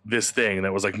like this thing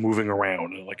that was like moving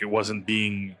around, and like it wasn't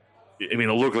being. I mean,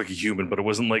 it looked like a human, but it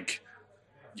wasn't like,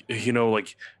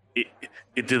 like it.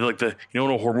 It did like the in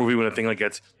a horror movie when a thing like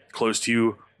gets close to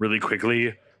you really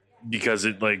quickly because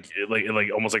it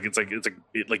almost like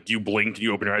it like you blinked,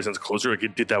 you open your eyes and it's closer. Like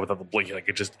it did that without the blinking. Like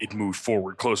it moved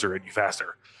forward closer and you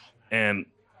faster, and.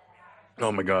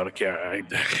 Oh my god, okay, I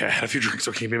had a few drinks,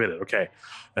 okay, give me a minute, okay.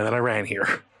 And then I ran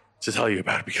here to tell you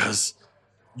about it because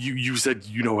you said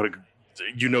you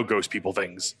know ghost people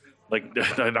things. Like,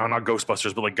 not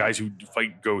Ghostbusters, but like guys who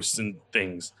fight ghosts and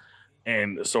things.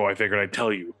 And so I figured I'd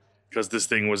tell you because this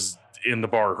thing was in the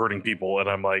bar hurting people, and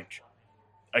I'm like,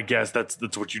 I guess that's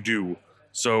what you do.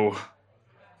 So,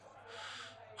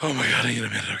 oh my god, I need a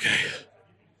minute, okay.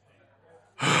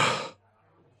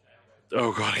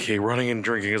 Oh god, okay, running and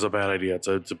drinking is a bad idea.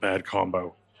 It's a bad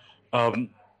combo.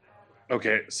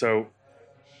 Okay, so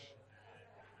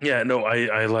yeah, no,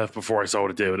 I left before I saw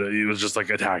what it did. It was just like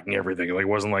attacking everything. Like it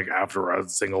wasn't like after a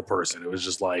single person. It was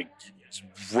just like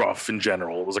rough in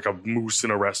general. It was like a moose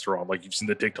in a restaurant. Like you've seen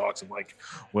the TikToks of like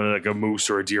when like a moose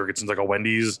or a deer gets into like a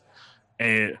Wendy's,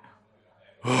 and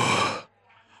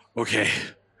okay,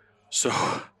 so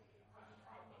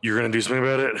you're gonna do something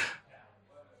about it.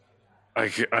 I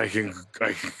can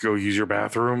go use your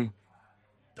bathroom.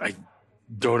 I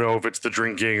don't know if it's the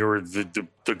drinking or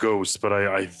the ghost, but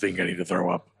I think I need to throw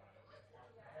up.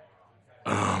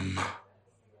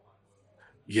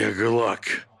 Yeah, good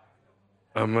luck.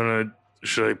 I'm gonna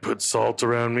should I put salt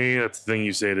around me? That's the thing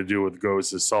you say to do with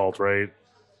ghosts is salt, right?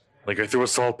 Like I threw a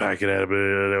salt packet at it, but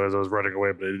I was running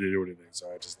away, but it didn't do anything.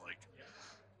 So I just like,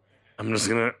 I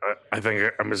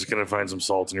think I'm just gonna find some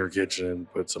salt in your kitchen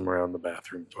and put some around the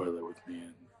bathroom toilet with me,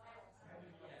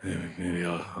 and maybe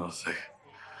I'll say,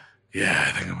 yeah,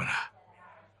 I think I'm gonna.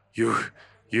 You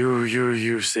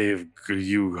save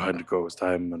you hunt ghost.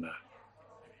 I'm gonna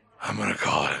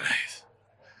call it a night.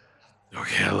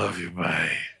 Okay, I love you.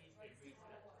 Bye.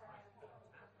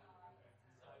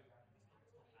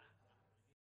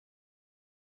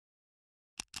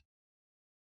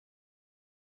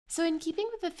 So, in keeping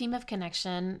with the theme of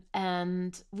connection,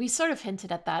 and we sort of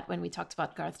hinted at that when we talked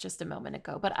about Garth just a moment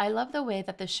ago, but I love the way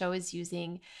that the show is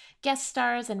using guest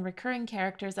stars and recurring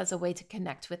characters as a way to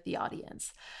connect with the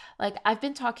audience. Like, I've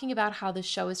been talking about how the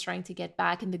show is trying to get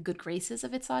back in the good graces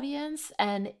of its audience,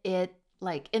 and it,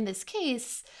 like, in this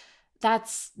case,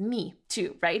 that's me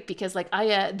too, right? Because like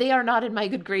they are not in my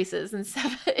good graces in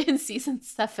in season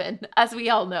 7, as we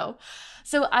all know.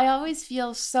 So I always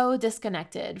feel so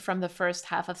disconnected from the first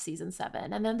half of season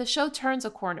 7, and then the show turns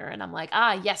a corner and I'm like,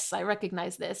 ah, yes, I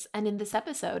recognize this. And in this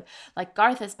episode, like,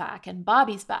 Garth is back and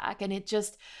Bobby's back, and it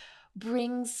just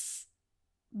brings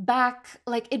back,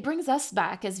 like, it brings us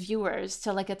back as viewers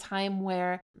to like a time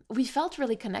where we felt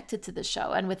really connected to the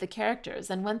show and with the characters.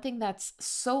 And one thing that's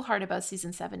so hard about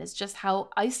season 7 is just how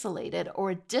isolated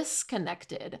or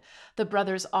disconnected the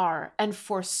brothers are, and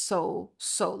for so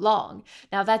long.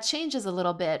 Now that changes a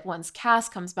little bit once Cass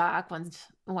comes back,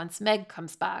 once Meg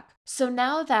comes back. So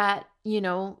now that, you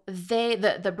know,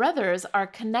 the brothers are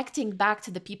connecting back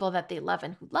to the people that they love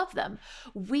and who love them,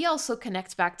 we also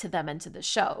connect back to them and to the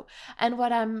show. And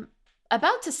what I'm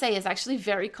about to say is actually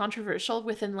very controversial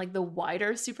within like the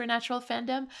wider supernatural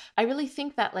fandom. I really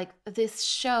think that like this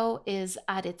show is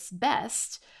at its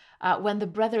best when the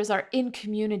brothers are in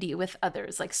community with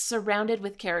others, like surrounded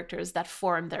with characters that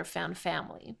form their found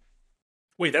family.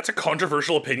 Wait, that's a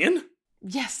controversial opinion?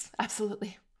 Yes,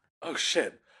 absolutely. Oh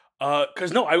shit.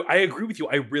 Cause no, I agree with you.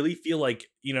 I really feel like,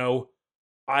 you know,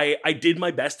 I did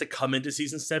my best to come into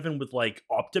season 7 with like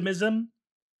optimism,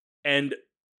 and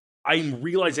I'm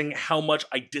realizing how much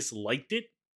I disliked it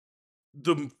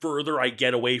the further I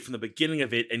get away from the beginning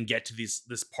of it and get to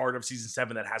this part of season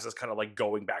 7 that has us kind of like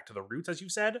going back to the roots, as you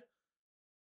said.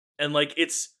 And like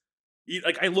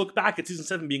like I look back at season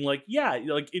 7 being like, yeah,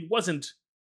 like it wasn't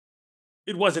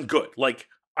good. Like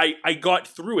I got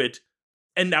through it,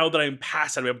 and now that I'm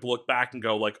past it, I'm able to look back and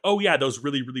go like, oh yeah, those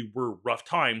really were rough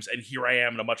times, and here I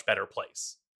am in a much better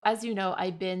place. As you know,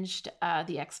 I binged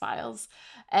the X-Files,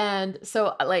 and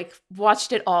so like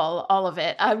watched it all of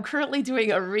it. I'm currently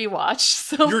doing a rewatch.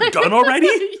 So You're done already?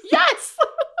 Yes.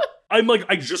 I'm like,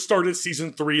 I just started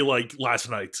season 3 like last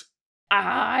night.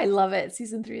 I love it.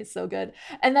 Season 3 is so good.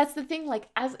 And that's the thing, like,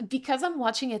 because I'm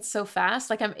watching it so fast,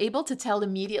 like I'm able to tell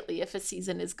immediately if a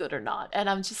season is good or not. And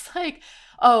I'm just like,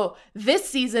 oh, this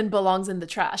season belongs in the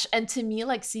trash. And to me,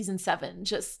 like season 7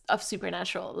 just of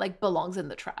Supernatural, like belongs in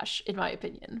the trash, in my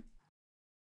opinion.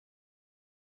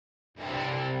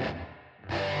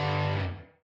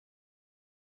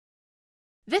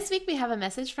 This week we have a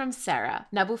message from Sarah.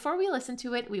 Now, before we listen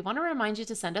to it, we want to remind you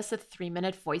to send us a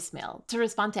 3-minute voicemail. To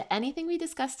respond to anything we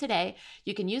discussed today,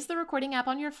 you can use the recording app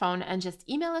on your phone and just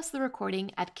email us the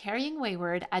recording at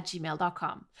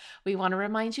carryingwayward@gmail.com. We want to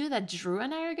remind you that Drew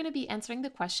and I are going to be answering the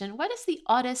question, what is the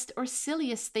oddest or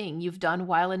silliest thing you've done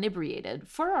while inebriated,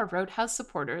 for our Roadhouse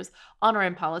supporters on our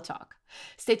Impala Talk.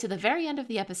 Stay to the very end of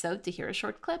the episode to hear a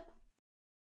short clip.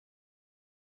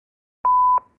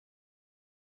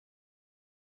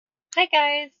 Hi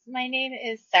guys, my name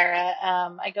is Sarah.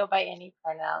 I go by any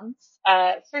pronouns.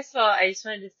 First of all, I just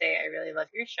wanted to say I really love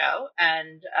your show,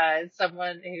 and as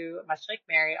someone who, much like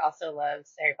Mary, also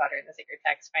loves Harry Potter and the Sacred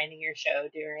Text, finding your show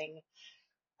during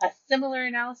a similar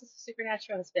analysis of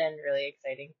Supernatural has been really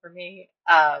exciting for me.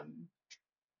 But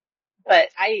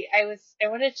I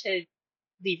wanted to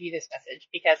leave you this message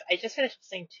because I just finished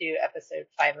listening to episode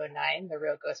 509, The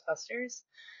Real Ghostbusters.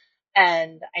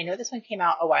 And I know this one came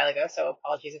out a while ago, so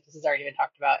apologies if this has already been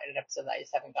talked about in an episode that I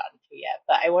just haven't gotten to yet.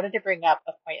 But I wanted to bring up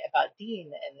a point about Dean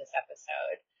in this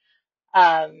episode.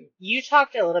 You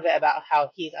talked a little bit about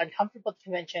how he's uncomfortable at the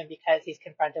convention because he's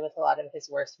confronted with a lot of his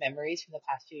worst memories from the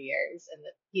past few years, and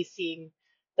that he's seeing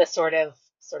the sort of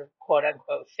quote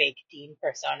unquote fake Dean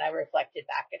persona reflected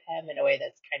back at him in a way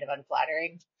that's kind of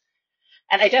unflattering.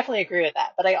 And I definitely agree with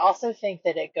that. But I also think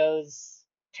that it goes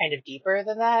kind of deeper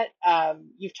than that.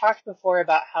 You've talked before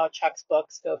about how Chuck's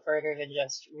books go further than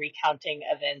just recounting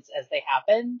events as they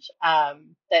happened.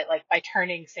 That like by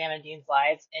turning Sam and Dean's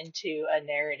lives into a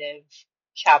narrative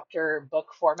chapter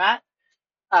book format,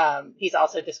 He's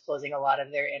also disclosing a lot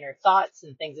of their inner thoughts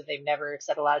and things that they've never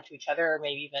said aloud to each other or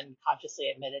maybe even consciously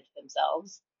admitted to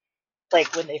themselves.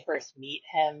 Like when they first meet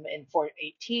him in Fort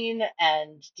 18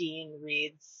 and Dean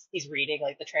he's reading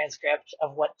like the transcript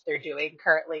of what they're doing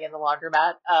currently in the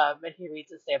laundromat. And he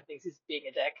reads it, Sam thinks he's being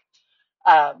a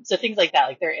dick. So things like that,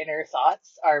 like their inner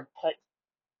thoughts are put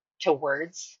to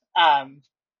words.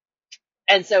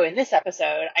 And so in this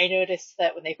episode, I noticed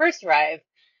that when they first arrive,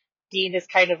 Dean is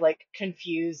kind of like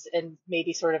confused and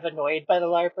maybe sort of annoyed by the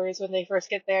LARPers when they first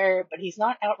get there, but he's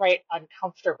not outright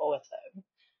uncomfortable with them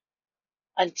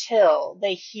until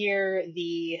they hear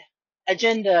the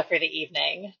agenda for the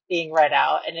evening being read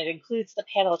out, and it includes the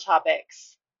panel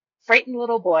topics Frightened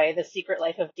Little Boy, The Secret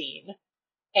Life of Dean,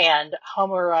 and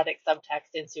Homoerotic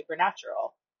Subtext in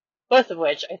Supernatural, both of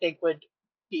which I think would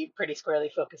be pretty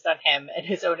squarely focused on him and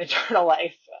his own internal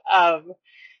life.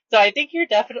 So I think you're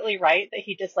definitely right that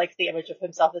he dislikes the image of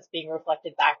himself that's being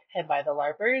reflected back to him by the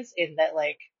LARPers in that,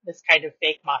 like, this kind of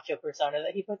fake macho persona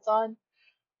that he puts on.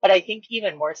 But I think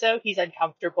even more so, he's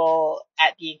uncomfortable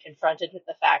at being confronted with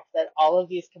the fact that all of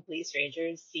these complete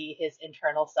strangers see his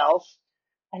internal self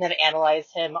and then analyze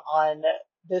him on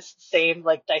this same,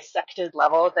 like, dissected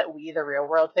level that we, the real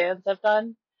world fans, have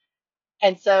done.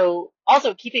 And so,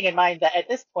 also keeping in mind that at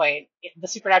this point, the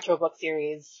Supernatural book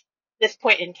series, this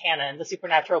point in canon, the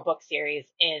Supernatural book series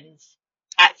ends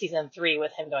at season 3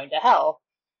 with him going to hell.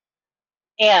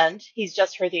 And he's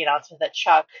just heard the announcement that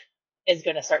Chuck is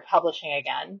going to start publishing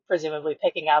again, presumably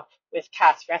picking up with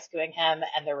Cass rescuing him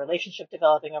and their relationship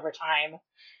developing over time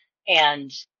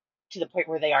and to the point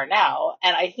where they are now.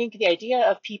 And I think the idea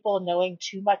of people knowing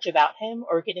too much about him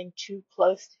or getting too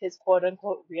close to his quote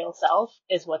unquote real self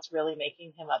is what's really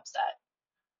making him upset.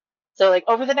 So like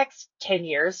over the next 10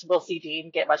 years, we'll see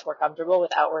Dean get much more comfortable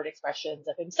with outward expressions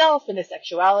of himself and his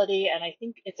sexuality. And I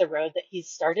think it's a road that he's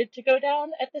started to go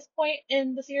down at this point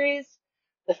in the series.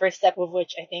 The first step of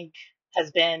which I think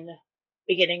has been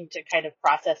beginning to kind of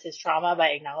process his trauma by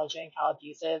acknowledging how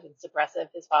abusive and suppressive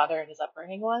his father and his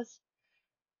upbringing was.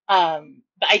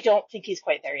 But I don't think he's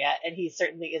quite there yet, and he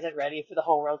certainly isn't ready for the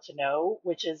whole world to know,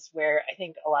 which is where I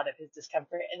think a lot of his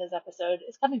discomfort in this episode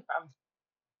is coming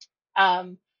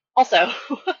from. Also,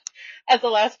 as the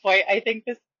last point, I think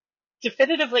this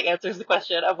definitively answers the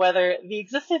question of whether the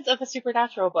existence of the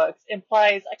Supernatural books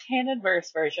implies a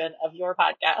canon-verse version of your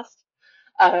podcast.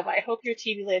 I hope your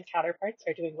TV Land counterparts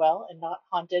are doing well and not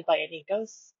haunted by any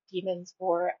ghosts, demons,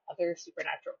 or other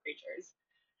supernatural creatures.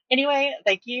 Anyway,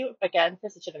 thank you again for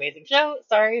such an amazing show.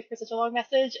 Sorry for such a long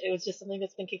message. It was just something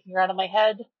that's been kicking around in my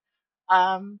head.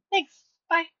 Thanks.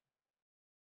 Bye.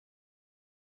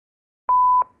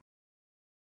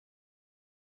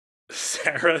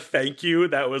 Sarah, thank you.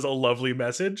 That was a lovely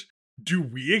message. Do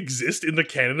we exist in the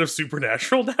canon of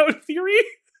Supernatural now, in theory?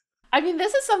 I mean,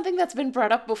 this is something that's been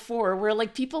brought up before where,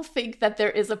 like, people think that there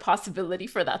is a possibility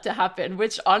for that to happen,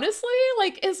 which honestly,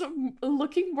 like, is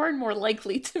looking more and more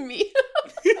likely to me.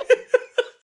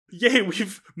 Yay,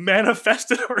 we've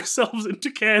manifested ourselves into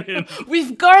canon.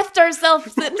 We've Garthed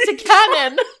ourselves into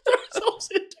canon. Ourselves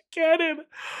into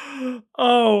canon.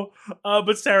 Oh,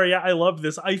 but Sarah, yeah, I love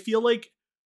this. I feel like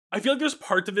there's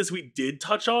parts of this we did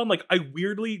touch on. Like, I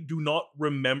weirdly do not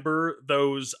remember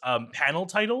those panel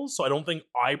titles, so I don't think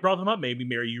I brought them up. Maybe,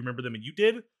 Mary, you remember them and you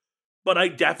did. But I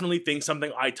definitely think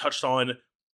something I touched on,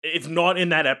 if not in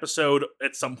that episode,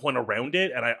 at some point around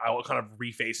it, and I'll kind of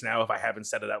reface now if I haven't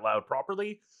said it out loud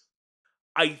properly.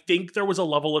 I think there was a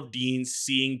level of Dean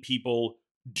seeing people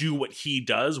do what he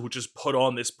does, which is put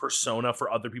on this persona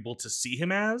for other people to see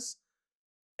him as,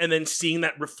 and then seeing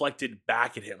that reflected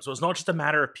back at him. So it's not just a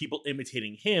matter of people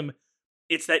imitating him,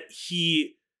 it's that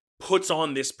he puts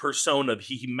on this persona,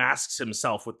 he masks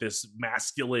himself with this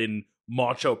masculine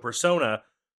macho persona,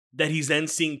 that he's then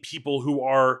seeing people who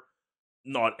are,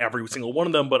 not every single one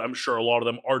of them, but I'm sure a lot of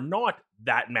them are not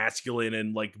that masculine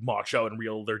and like macho in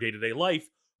their day-to-day life,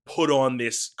 put on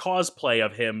this cosplay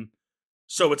of him.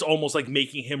 So it's almost like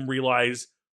making him realize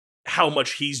how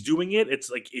much he's doing it.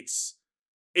 It's like, it's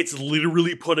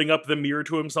literally putting up the mirror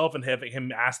to himself and having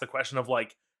him ask the question of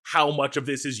like, how much of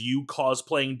this is you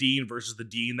cosplaying Dean versus the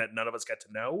Dean that none of us get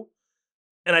to know?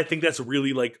 And I think that's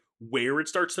really like where it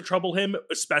starts to trouble him,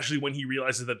 especially when he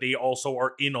realizes that they also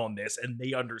are in on this and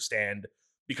they understand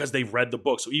because they've read the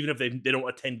book. So even if they don't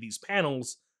attend these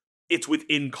panels, it's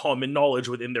within common knowledge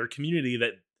within their community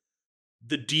that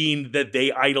the Dean that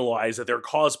they idolize, that they're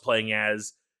cosplaying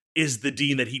as, is the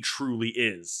Dean that he truly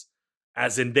is.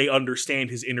 As in, they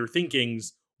understand his inner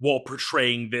thinkings while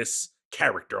portraying this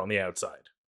character on the outside.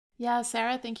 Yeah,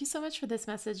 Sarah, thank you so much for this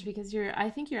message because I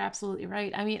think you're absolutely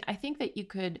right. I mean, I think that you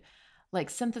could like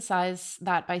synthesize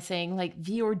that by saying like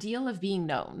the ordeal of being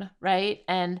known, right?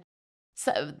 And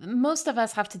so most of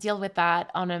us have to deal with that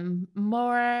on a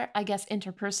more, I guess,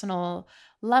 interpersonal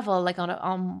level, like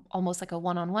on almost like a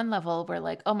one-on-one level where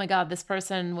like, oh my God, this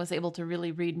person was able to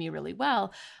really read me really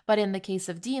well. But in the case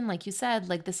of Dean, like you said,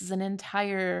 like this is an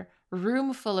entire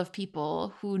room full of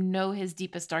people who know his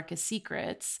deepest, darkest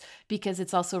secrets, because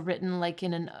it's also written like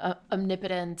in an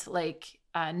omnipotent like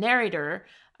narrator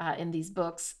in these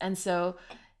books. And so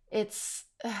it's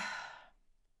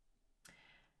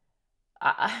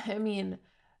I mean,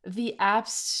 the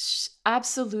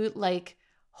absolute like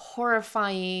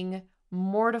horrifying,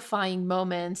 mortifying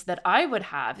moments that I would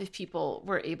have if people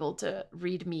were able to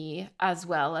read me as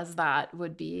well as that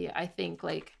would be, I think,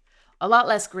 like a lot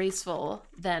less graceful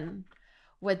than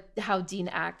how Dean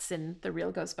acts in the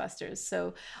real Ghostbusters.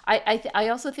 So I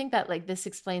also think that like this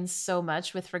explains so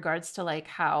much with regards to like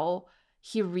how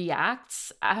he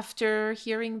reacts after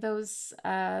hearing those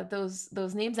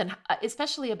names, and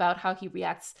especially about how he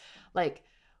reacts like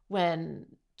when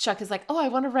Chuck is like, "Oh, I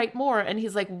want to write more," and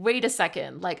he's like, "Wait a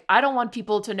second, like I don't want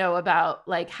people to know about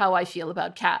like how I feel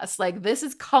about Cass. Like this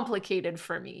is complicated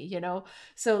for me, you know."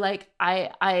 So like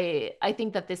I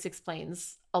think that this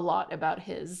explains a lot about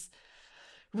his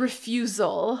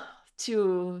refusal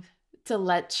to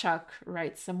let Chuck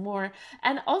write some more.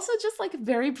 And also just like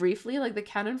very briefly, like the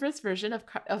canonverse version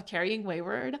of Carrying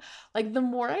Wayward, like the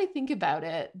more I think about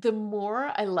it, the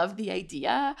more I love the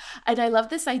idea. And I love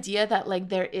this idea that like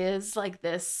there is like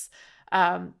this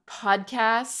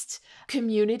podcast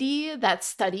community that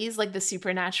studies like the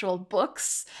supernatural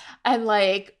books, and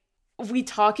like we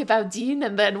talk about Dean,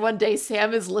 and then one day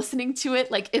Sam is listening to it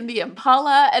like in the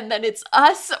Impala, and then it's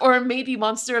us, or maybe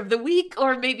Monster of the Week,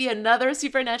 or maybe another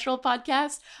supernatural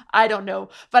podcast. I don't know,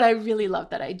 but I really love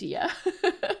that idea.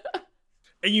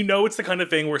 And you know it's the kind of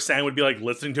thing where Sam would be like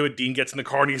listening to it, Dean gets in the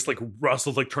car and he's like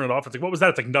rustles, like turn it off. It's like, what was that?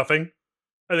 It's like nothing.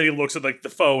 And then he looks at like the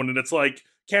phone and it's like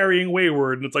Carrying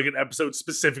Wayward, and it's like an episode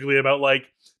specifically about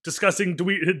like discussing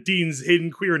Dean's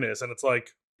hidden queerness, and it's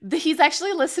like he's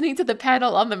actually listening to the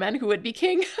panel on The Men Who Would Be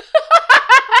King.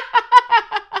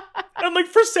 And like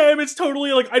for Sam, it's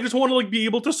totally like, I just want to like be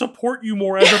able to support you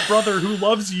more as a brother who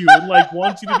loves you and like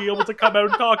wants you to be able to come out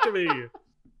and talk to me.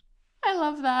 I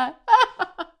love that.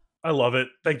 I love it.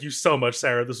 Thank you so much,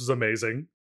 Sarah. This was amazing.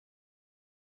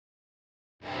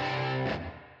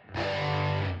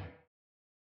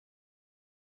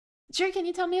 Jerry, can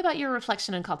you tell me about your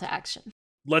reflection and call to action?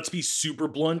 Let's be super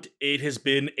blunt. It has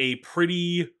been a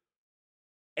pretty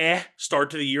start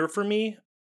to the year for me.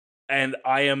 And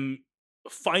I am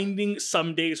finding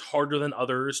some days harder than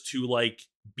others to like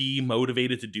be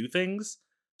motivated to do things.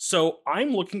 So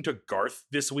I'm looking to Garth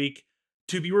this week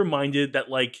to be reminded that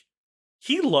like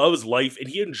he loves life and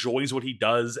he enjoys what he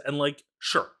does. And like,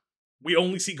 sure, we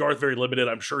only see Garth very limited.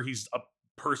 I'm sure he's a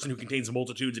person who contains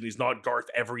multitudes and he's not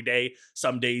Garth every day.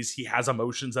 Some days he has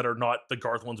emotions that are not the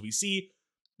Garth ones we see.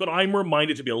 But I'm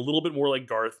reminded to be a little bit more like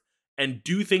Garth and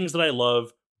do things that I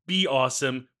love, be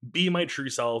awesome, be my true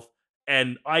self,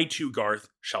 and I too, Garth,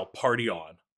 shall party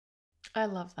on. I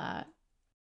love that.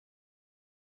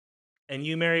 And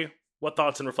you, Mary, what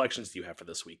thoughts and reflections do you have for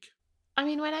this week? I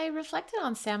mean, when I reflected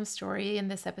on Sam's story in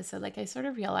this episode, like I sort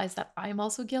of realized that I'm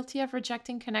also guilty of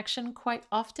rejecting connection quite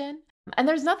often. And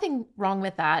there's nothing wrong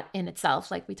with that in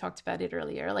itself. Like we talked about it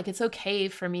earlier. Like it's okay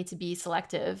for me to be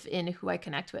selective in who I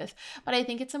connect with. But I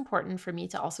think it's important for me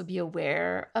to also be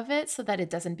aware of it so that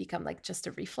it doesn't become like just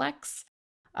a reflex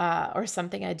or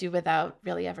something I do without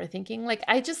really ever thinking. Like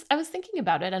I was thinking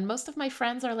about it, and most of my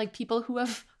friends are like people who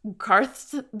have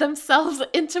Garthed themselves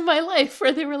into my life,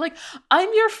 where they were like, I'm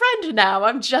your friend now.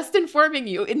 I'm just informing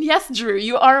you. And yes, Drew,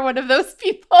 you are one of those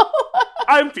people.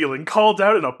 I'm feeling called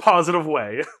out in a positive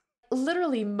way.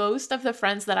 Literally most of the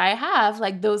friends that I have,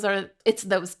 like it's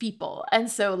those people.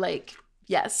 And so like,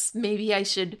 yes, maybe I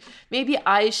should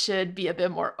be a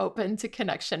bit more open to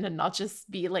connection and not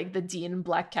just be like the Dean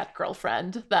Black Cat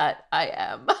girlfriend that I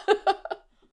am.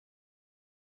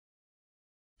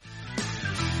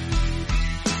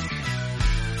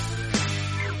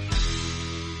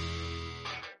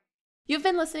 You've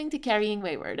been listening to Carrying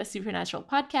Wayward, a supernatural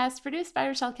podcast produced by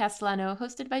Rochelle Castellano,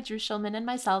 hosted by Drew Schulman and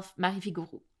myself, Marie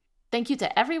Vigourou. Thank you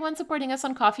to everyone supporting us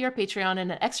on Ko-fi or Patreon,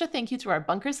 and an extra thank you to our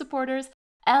bunker supporters,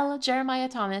 Elle, Jeremiah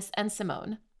Thomas, and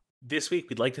Simone. This week,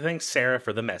 we'd like to thank Sarah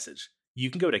for the message. You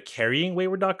can go to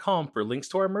carryingwayward.com for links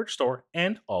to our merch store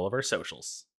and all of our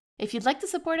socials. If you'd like to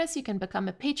support us, you can become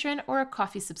a patron or a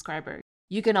Ko-fi subscriber.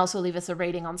 You can also leave us a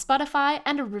rating on Spotify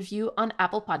and a review on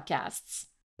Apple Podcasts.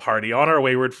 Party on, our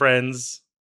wayward friends!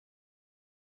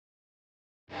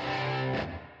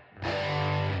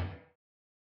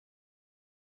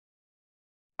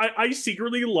 I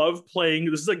secretly love playing.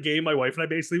 This is a game my wife and I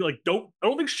basically like I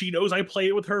don't think she knows I play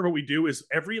it with her. What we do is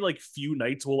every like few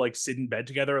nights we'll like sit in bed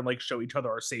together and like show each other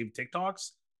our saved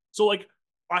TikToks. So like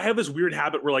I have this weird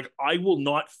habit where like I will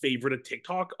not favorite a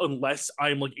TikTok unless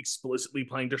I'm like explicitly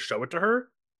planning to show it to her.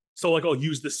 So like I'll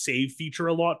use the save feature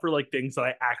a lot for like things that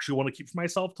I actually want to keep for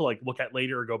myself to like look at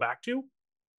later or go back to.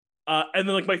 And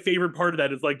then like my favorite part of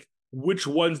that is like which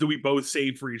ones do we both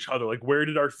save for each other? Like where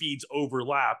did our feeds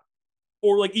overlap?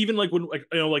 Or like even like when like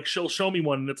like she'll show me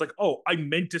one and it's like, oh, I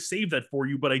meant to save that for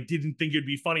you, but I didn't think it'd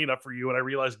be funny enough for you, and I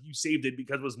realized you saved it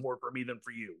because it was more for me than for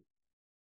you.